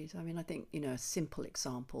 agreed. I mean, I think, a simple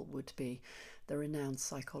example would be the renowned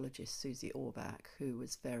psychologist Susie Orbach, who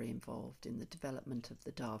was very involved in the development of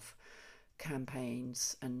the Dove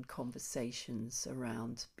campaigns and conversations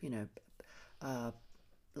around,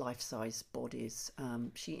 life-size bodies.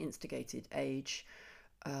 She instigated age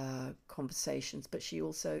conversations, but she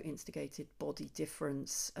also instigated body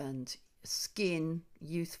difference and skin,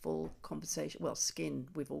 youthful conversation. Well, skin,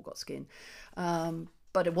 we've all got skin.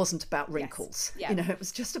 But it wasn't about wrinkles. Yes. Yeah. It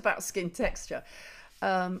was just about skin texture.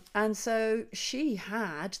 And so she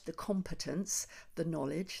had the competence, the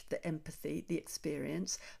knowledge, the empathy, the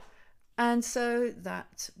experience. And so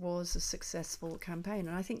that was a successful campaign.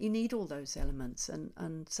 And I think you need all those elements.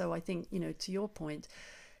 And so I think, to your point,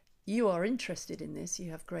 you are interested in this.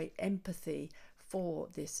 You have great empathy for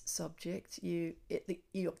this subject.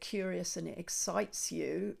 You're curious and it excites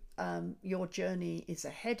you. Your journey is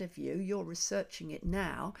ahead of you. You're researching it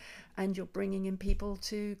now, and you're bringing in people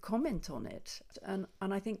to comment on it. And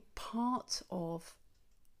I think part of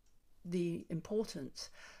the important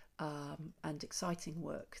and exciting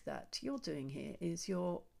work that you're doing here is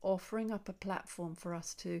you're offering up a platform for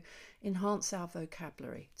us to enhance our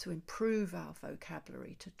vocabulary, to improve our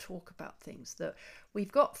vocabulary, to talk about things that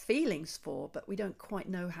we've got feelings for, but we don't quite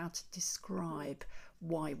know how to describe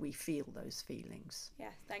why we feel those feelings. Yeah,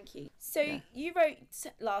 thank you. So you wrote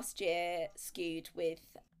last year,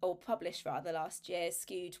 published last year,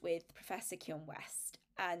 Skewed with Professor Keon West,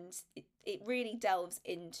 and it really delves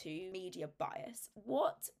into media bias.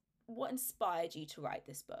 What inspired you to write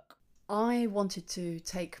this book? I wanted to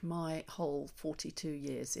take my whole 42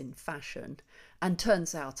 years in fashion, and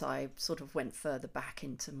turns out I sort of went further back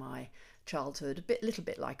into my childhood, a little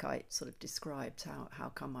bit like I sort of described how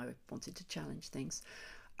come I wanted to challenge things.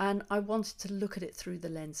 And I wanted to look at it through the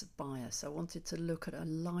lens of bias. I wanted to look at a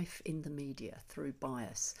life in the media through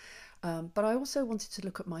bias. But I also wanted to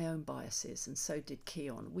look at my own biases, and so did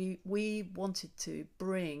Keon. We wanted to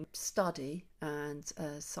bring study and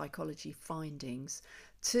psychology findings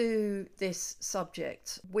to this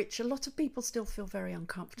subject, which a lot of people still feel very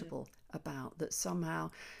uncomfortable about, that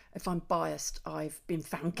somehow if I'm biased, I've been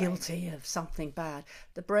found guilty of something bad.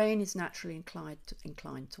 The brain is naturally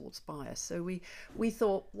inclined towards bias. So we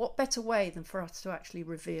thought, what better way than for us to actually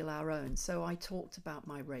reveal our own? So I talked about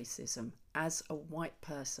my racism as a white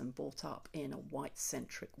person brought up in a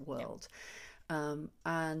white-centric world.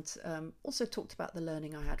 and also talked about the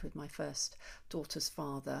learning I had with my first daughter's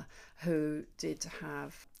father, who did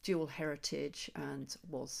have dual heritage and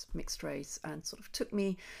was mixed race, and sort of took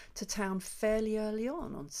me to town fairly early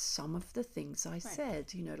on some of the things I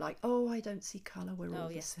said, you know, like, oh, I don't see colour, we're all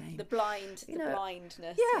the same. The blindness.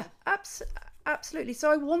 Yeah, absolutely.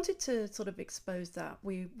 So I wanted to sort of expose that.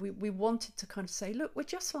 We wanted to kind of say, look, we're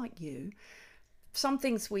just like you. Some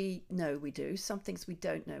things we know we do, some things we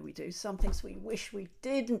don't know we do, some things we wish we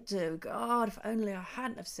didn't do. God, if only I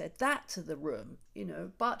hadn't have said that to the room, you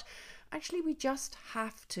know. But actually we just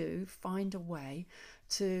have to find a way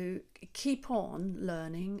to keep on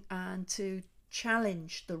learning and to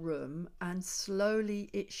challenge the room, and slowly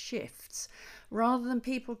it shifts, rather than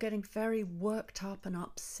people getting very worked up and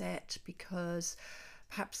upset because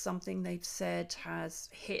perhaps something they've said has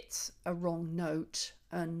hit a wrong note,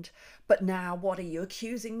 but now what are you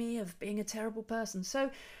accusing me of being a terrible person?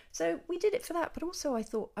 So we did it for that, but also I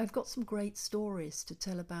thought I've got some great stories to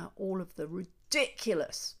tell about all of the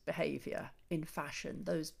ridiculous behaviour in fashion,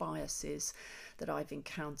 those biases that I've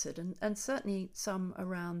encountered, and certainly some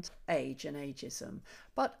around age and ageism.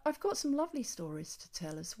 But I've got some lovely stories to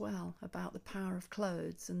tell as well about the power of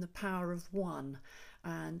clothes and the power of one,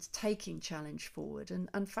 and taking challenge forward,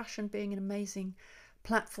 and fashion being an amazing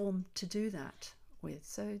platform to do that with.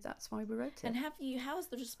 So that's why we wrote it. And how's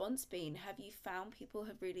the response been? Have you found people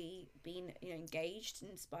have really been, you know, engaged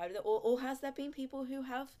and inspired with it, or has there been people who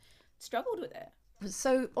have struggled with it?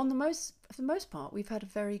 So for the most part, we've had a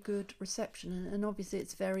very good reception, and obviously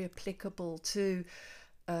it's very applicable to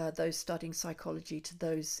those studying psychology, to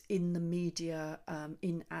those in the media,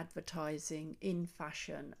 in advertising, in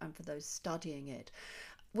fashion, and for those studying it,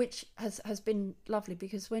 which has been lovely,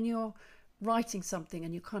 because when you're writing something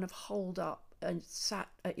and you kind of hold up and sat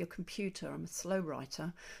at your computer, I'm a slow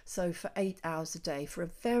writer, so for 8 hours a day for a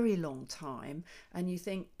very long time, and you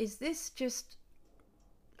think, is this just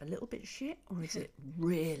a little bit shit, or is it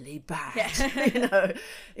really bad? Yeah.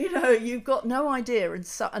 you know, you've got no idea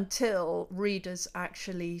until readers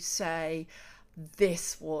actually say,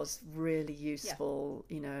 this was really useful.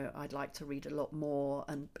 Yeah. You know, I'd like to read a lot more,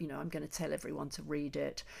 and you know, I'm going to tell everyone to read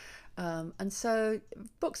it. And so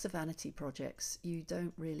books are vanity projects. You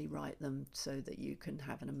don't really write them so that you can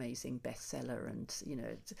have an amazing bestseller, and you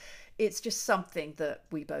know, it's just something that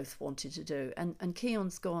we both wanted to do, and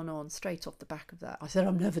Keon's gone on straight off the back of that. I said,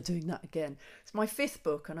 I'm never doing that again. It's my 5th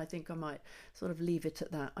book, and I think I might sort of leave it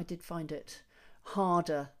at that. I did find it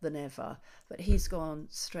harder than ever, but he's gone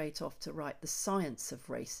straight off to write The Science of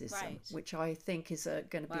Racism, which I think is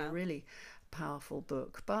going to be a really powerful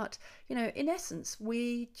book. But you know, in essence,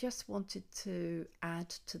 we just wanted to add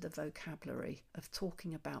to the vocabulary of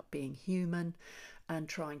talking about being human and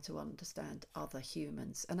trying to understand other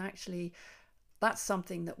humans, and actually that's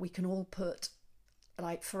something that we can all put,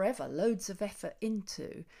 like, forever loads of effort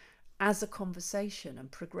into as a conversation and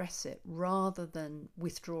progress it, rather than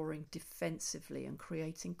withdrawing defensively and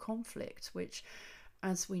creating conflict, which,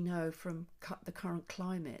 as we know from the current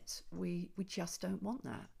climate, we just don't want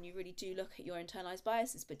that. You really do look at your internalised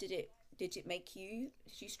biases, but did you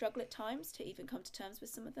struggle at times to even come to terms with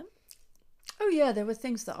some of them? Oh yeah, there were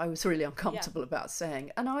things that I was really uncomfortable about saying,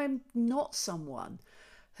 and I'm not someone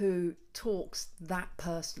who talks that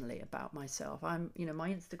personally about myself. You know, my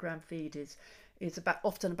Instagram feed is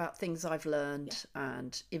often about things I've learned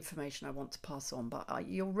and information I want to pass on, but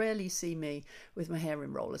you'll rarely see me with my hair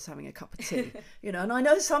in rollers having a cup of tea, you know, and I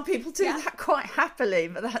know some people do that quite happily,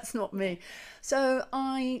 but that's not me. So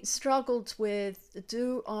I struggled with,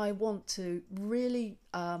 do I want to really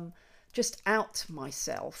just out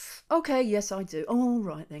myself? Okay, yes, I do. Oh,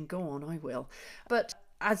 right, then go on, I will. But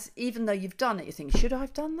even though you've done it, you think, should I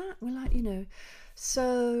have done that? Well, you know,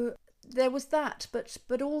 so there was that,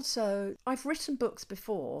 but also I've written books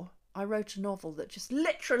before. I wrote a novel that just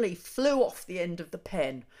literally flew off the end of the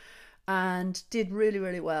pen and did really,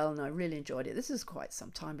 really well, and I really enjoyed it. This is quite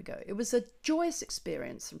some time ago. It was a joyous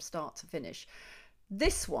experience from start to finish.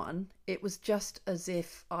 This one, it was just as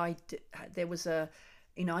if there was a,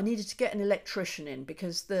 you know, I needed to get an electrician in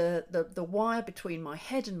because the wire between my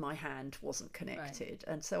head and my hand wasn't connected.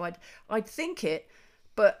 Right. And so I'd think it,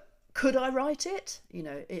 but could I write it? You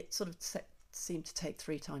know, it sort of seemed to take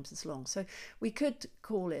 3 times as long. So we could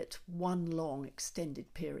call it one long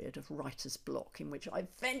extended period of writer's block in which I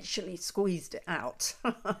eventually squeezed it out.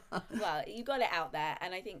 Well, you got it out there,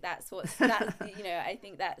 and I think that's you know, I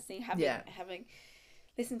think that's having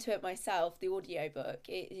listened to it myself, the audiobook,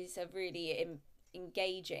 it is a really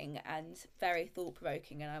engaging and very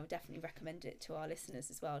thought-provoking, and I would definitely recommend it to our listeners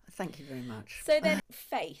as well. Thank you very much. So then,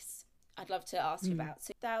 face. I'd love to ask you about.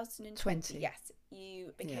 So 2020, 20. yes,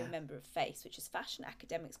 you became a member of FACE, which is Fashion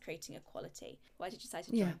Academics Creating Equality. Why did you decide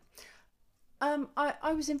to join?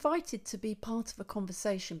 I was invited to be part of a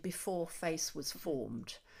conversation before FACE was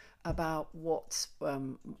formed about what,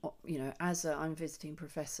 I'm visiting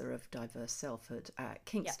professor of diverse selfhood at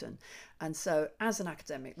Kingston. And so as an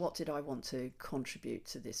academic, what did I want to contribute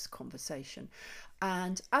to this conversation?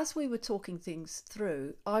 And as we were talking things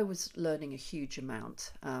through, I was learning a huge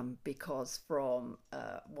amount because from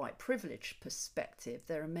a white privilege perspective,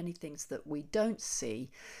 there are many things that we don't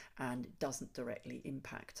see and it doesn't directly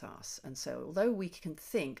impact us. And so although we can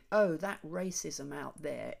think, oh, that racism out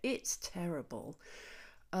there, it's terrible,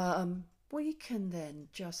 we can then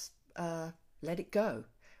just let it go.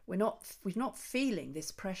 We're not feeling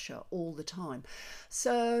this pressure all the time.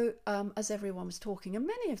 So as everyone was talking, and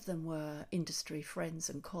many of them were industry friends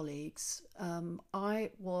and colleagues,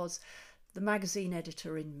 I was the magazine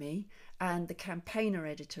editor in me and the campaigner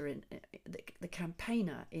editor in the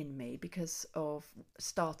campaigner in me, because of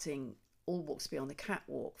starting All Walks Beyond the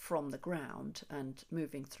Catwalk from the ground and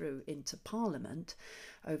moving through into Parliament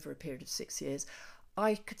over a period of 6 years.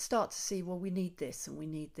 I could start to see, well, we need this and we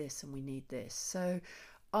need this and we need this. So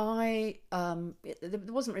there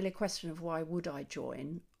wasn't really a question of why would I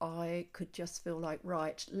join. I could just feel like,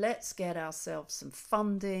 right, let's get ourselves some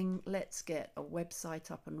funding, let's get a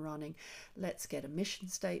website up and running, let's get a mission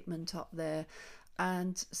statement up there.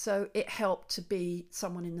 And so it helped to be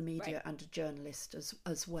someone in the media and a journalist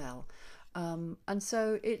as well. And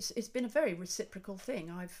so it's been a very reciprocal thing.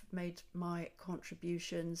 I've made my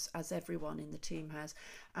contributions, as everyone in the team has,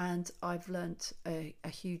 and I've learnt a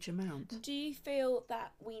huge amount. Do you feel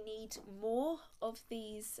that we need more of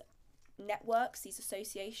these networks, these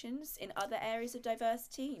associations in other areas of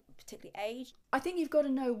diversity, particularly age? I think you've got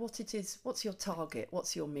to know what it is, what's your target,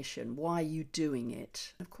 what's your mission, why are you doing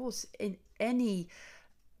it? Of course, in any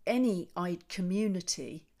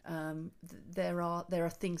community, there are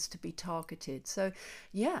things to be targeted. So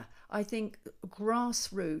yeah, I think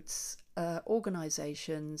grassroots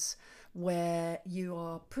organisations where you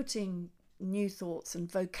are putting new thoughts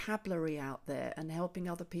and vocabulary out there and helping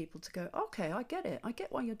other people to go, okay, I get it, I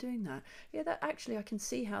get why you're doing that. Yeah, that actually I can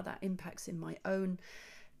see how that impacts in my own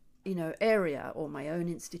area or my own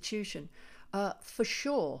institution. For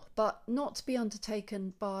sure, but not to be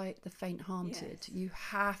undertaken by the faint-hearted. Yes. You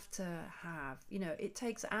have to have, it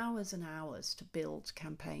takes hours and hours to build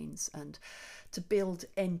campaigns and to build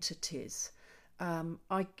entities.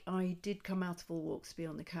 I did come out of All Walks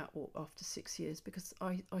Beyond the Catwalk after 6 years because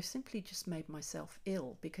I simply just made myself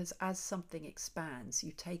ill, because as something expands,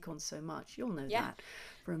 you take on so much. You'll know that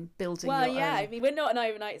from building your own. I mean, we're not an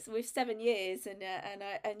overnight, so we've 7 years, and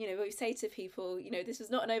we say to people, this was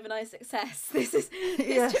not an overnight success. This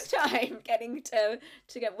took time getting to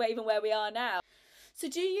get even where we are now. So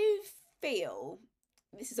do you feel,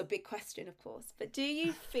 this is a big question, of course, but do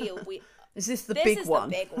you feel we... Is this the big one?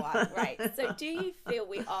 This is the big one, right. So do you feel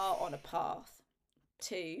we are on a path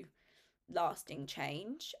to lasting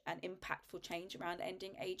change and impactful change around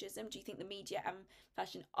ending ageism? Do you think the media and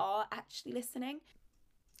fashion are actually listening?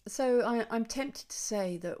 So I'm tempted to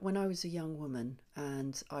say that when I was a young woman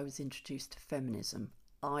and I was introduced to feminism,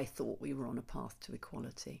 I thought we were on a path to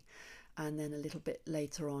equality. And then a little bit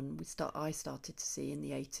later on, I started to see in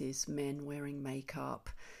the 80s men wearing makeup.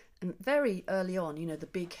 And very early on, the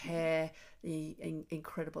big hair, the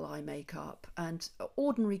incredible eye makeup, and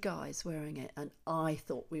ordinary guys wearing it. And I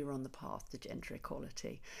thought we were on the path to gender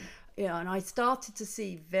equality. And I started to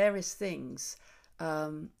see various things.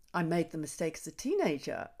 I made the mistake as a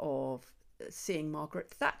teenager of seeing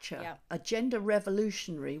Margaret Thatcher, a gender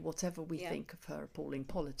revolutionary, whatever we think of her appalling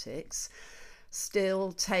politics,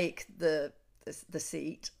 still take the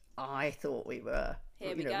seat. I thought we were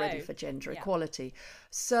ready for gender equality.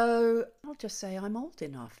 So I'll just say I'm old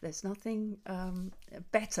enough. There's nothing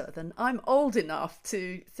better than I'm old enough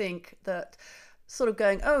to think that sort of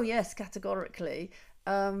going, oh yes, categorically,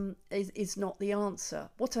 is not the answer.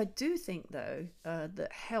 What I do think, though,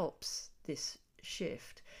 that helps this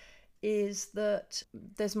shift is that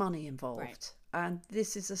there's money involved. Right. And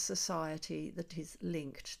this is a society that is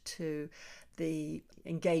linked to the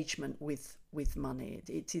engagement with money.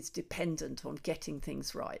 It is dependent on getting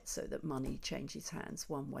things right so that money changes hands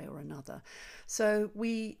one way or another. So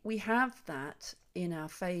we have that in our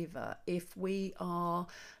favour if we are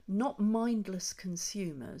not mindless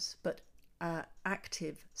consumers, but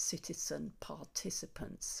active citizen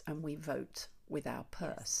participants, and we vote with our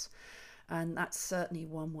purse. Yes. And that's certainly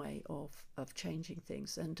one way of changing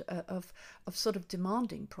things, and of sort of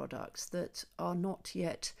demanding products that are not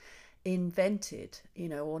yet invented,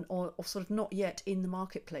 or sort of not yet in the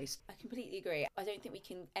marketplace. I completely agree. I don't think we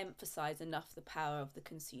can emphasize enough the power of the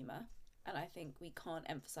consumer, and I think we can't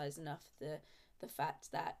emphasize enough the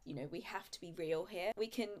fact that, we have to be real here. We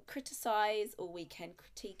can criticize or we can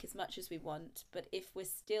critique as much as we want, but if we're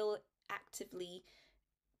still actively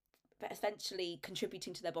but eventually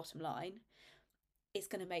contributing to their bottom line, it's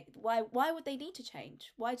going to make why would they need to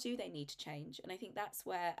change? Why do they need to change? And I think that's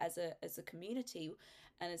where as a community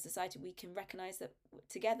and as a society we can recognize that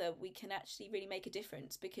together we can actually really make a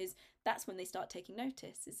difference, because that's when they start taking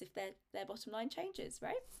notice, is if their bottom line changes,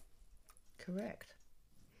 right? Correct.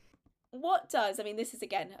 What does, this is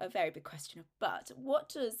again a very big question, but what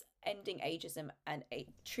does ending ageism and a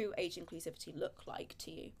true age inclusivity look like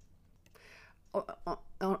to you?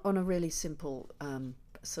 On a really simple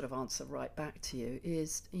sort of answer right back to you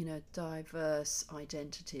is, diverse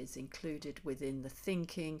identities included within the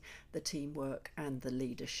thinking, the teamwork and the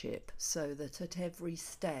leadership, so that at every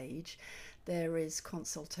stage there is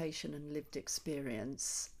consultation and lived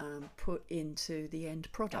experience put into the end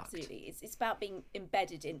product. Absolutely. It's about being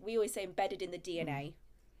embedded in, we always say embedded in the DNA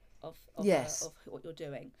of yes. Of what you're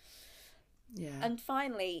doing. Yeah. And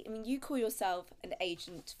finally, you call yourself an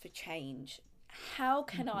agent for change. How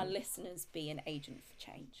can our listeners be an agent for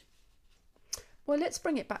change? Well, let's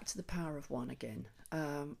bring it back to the power of one again,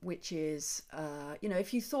 which is,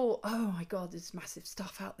 if you thought, oh my God, there's massive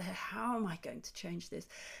stuff out there, how am I going to change this?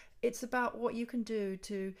 It's about what you can do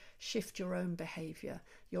to shift your own behaviour,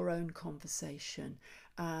 your own conversation,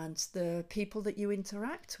 and the people that you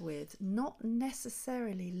interact with, not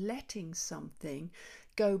necessarily letting something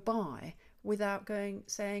go by without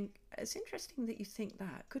saying, it's interesting that you think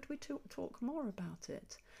that. Could we talk more about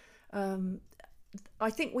it? I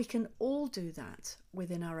think we can all do that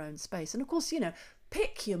within our own space. And of course,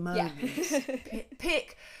 pick your moments. Yeah.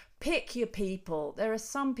 Pick your people. There are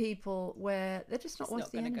some people where they're just not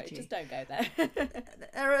worth the energy. Just don't go there.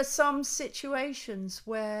 There are some situations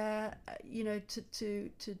where, to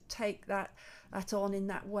take that on in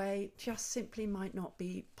that way just simply might not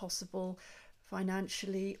be possible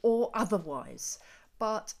financially or otherwise.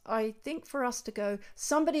 But I think for us to go,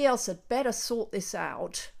 somebody else had better sort this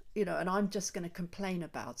out, and I'm just going to complain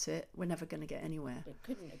about it, we're never going to get anywhere. I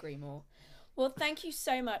couldn't agree more. Well, thank you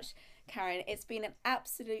so much, Caryn. It's been an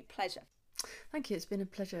absolute pleasure. Thank you. It's been a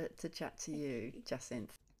pleasure to chat to you, Jacynth.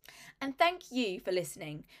 And thank you for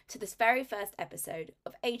listening to this very first episode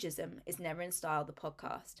of Ageism is Never in Style, the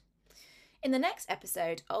podcast. In the next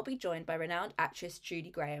episode, I'll be joined by renowned actress Judy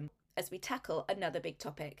Graham as we tackle another big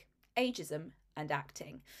topic, ageism and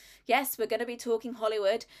acting. Yes, we're going to be talking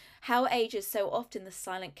Hollywood, how age is so often the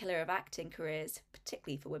silent killer of acting careers,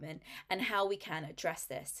 particularly for women, and how we can address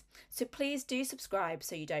this. So please do subscribe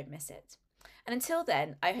so you don't miss it. And until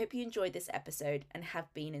then, I hope you enjoyed this episode and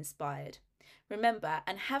have been inspired. Remember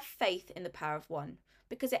and have faith in the power of one,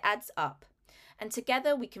 because it adds up. And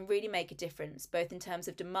together we can really make a difference, both in terms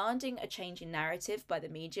of demanding a change in narrative by the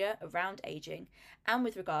media around ageing and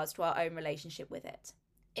with regards to our own relationship with it.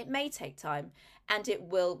 It may take time and it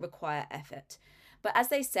will require effort. But as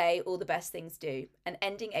they say, all the best things do, and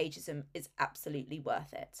ending ageism is absolutely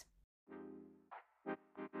worth it.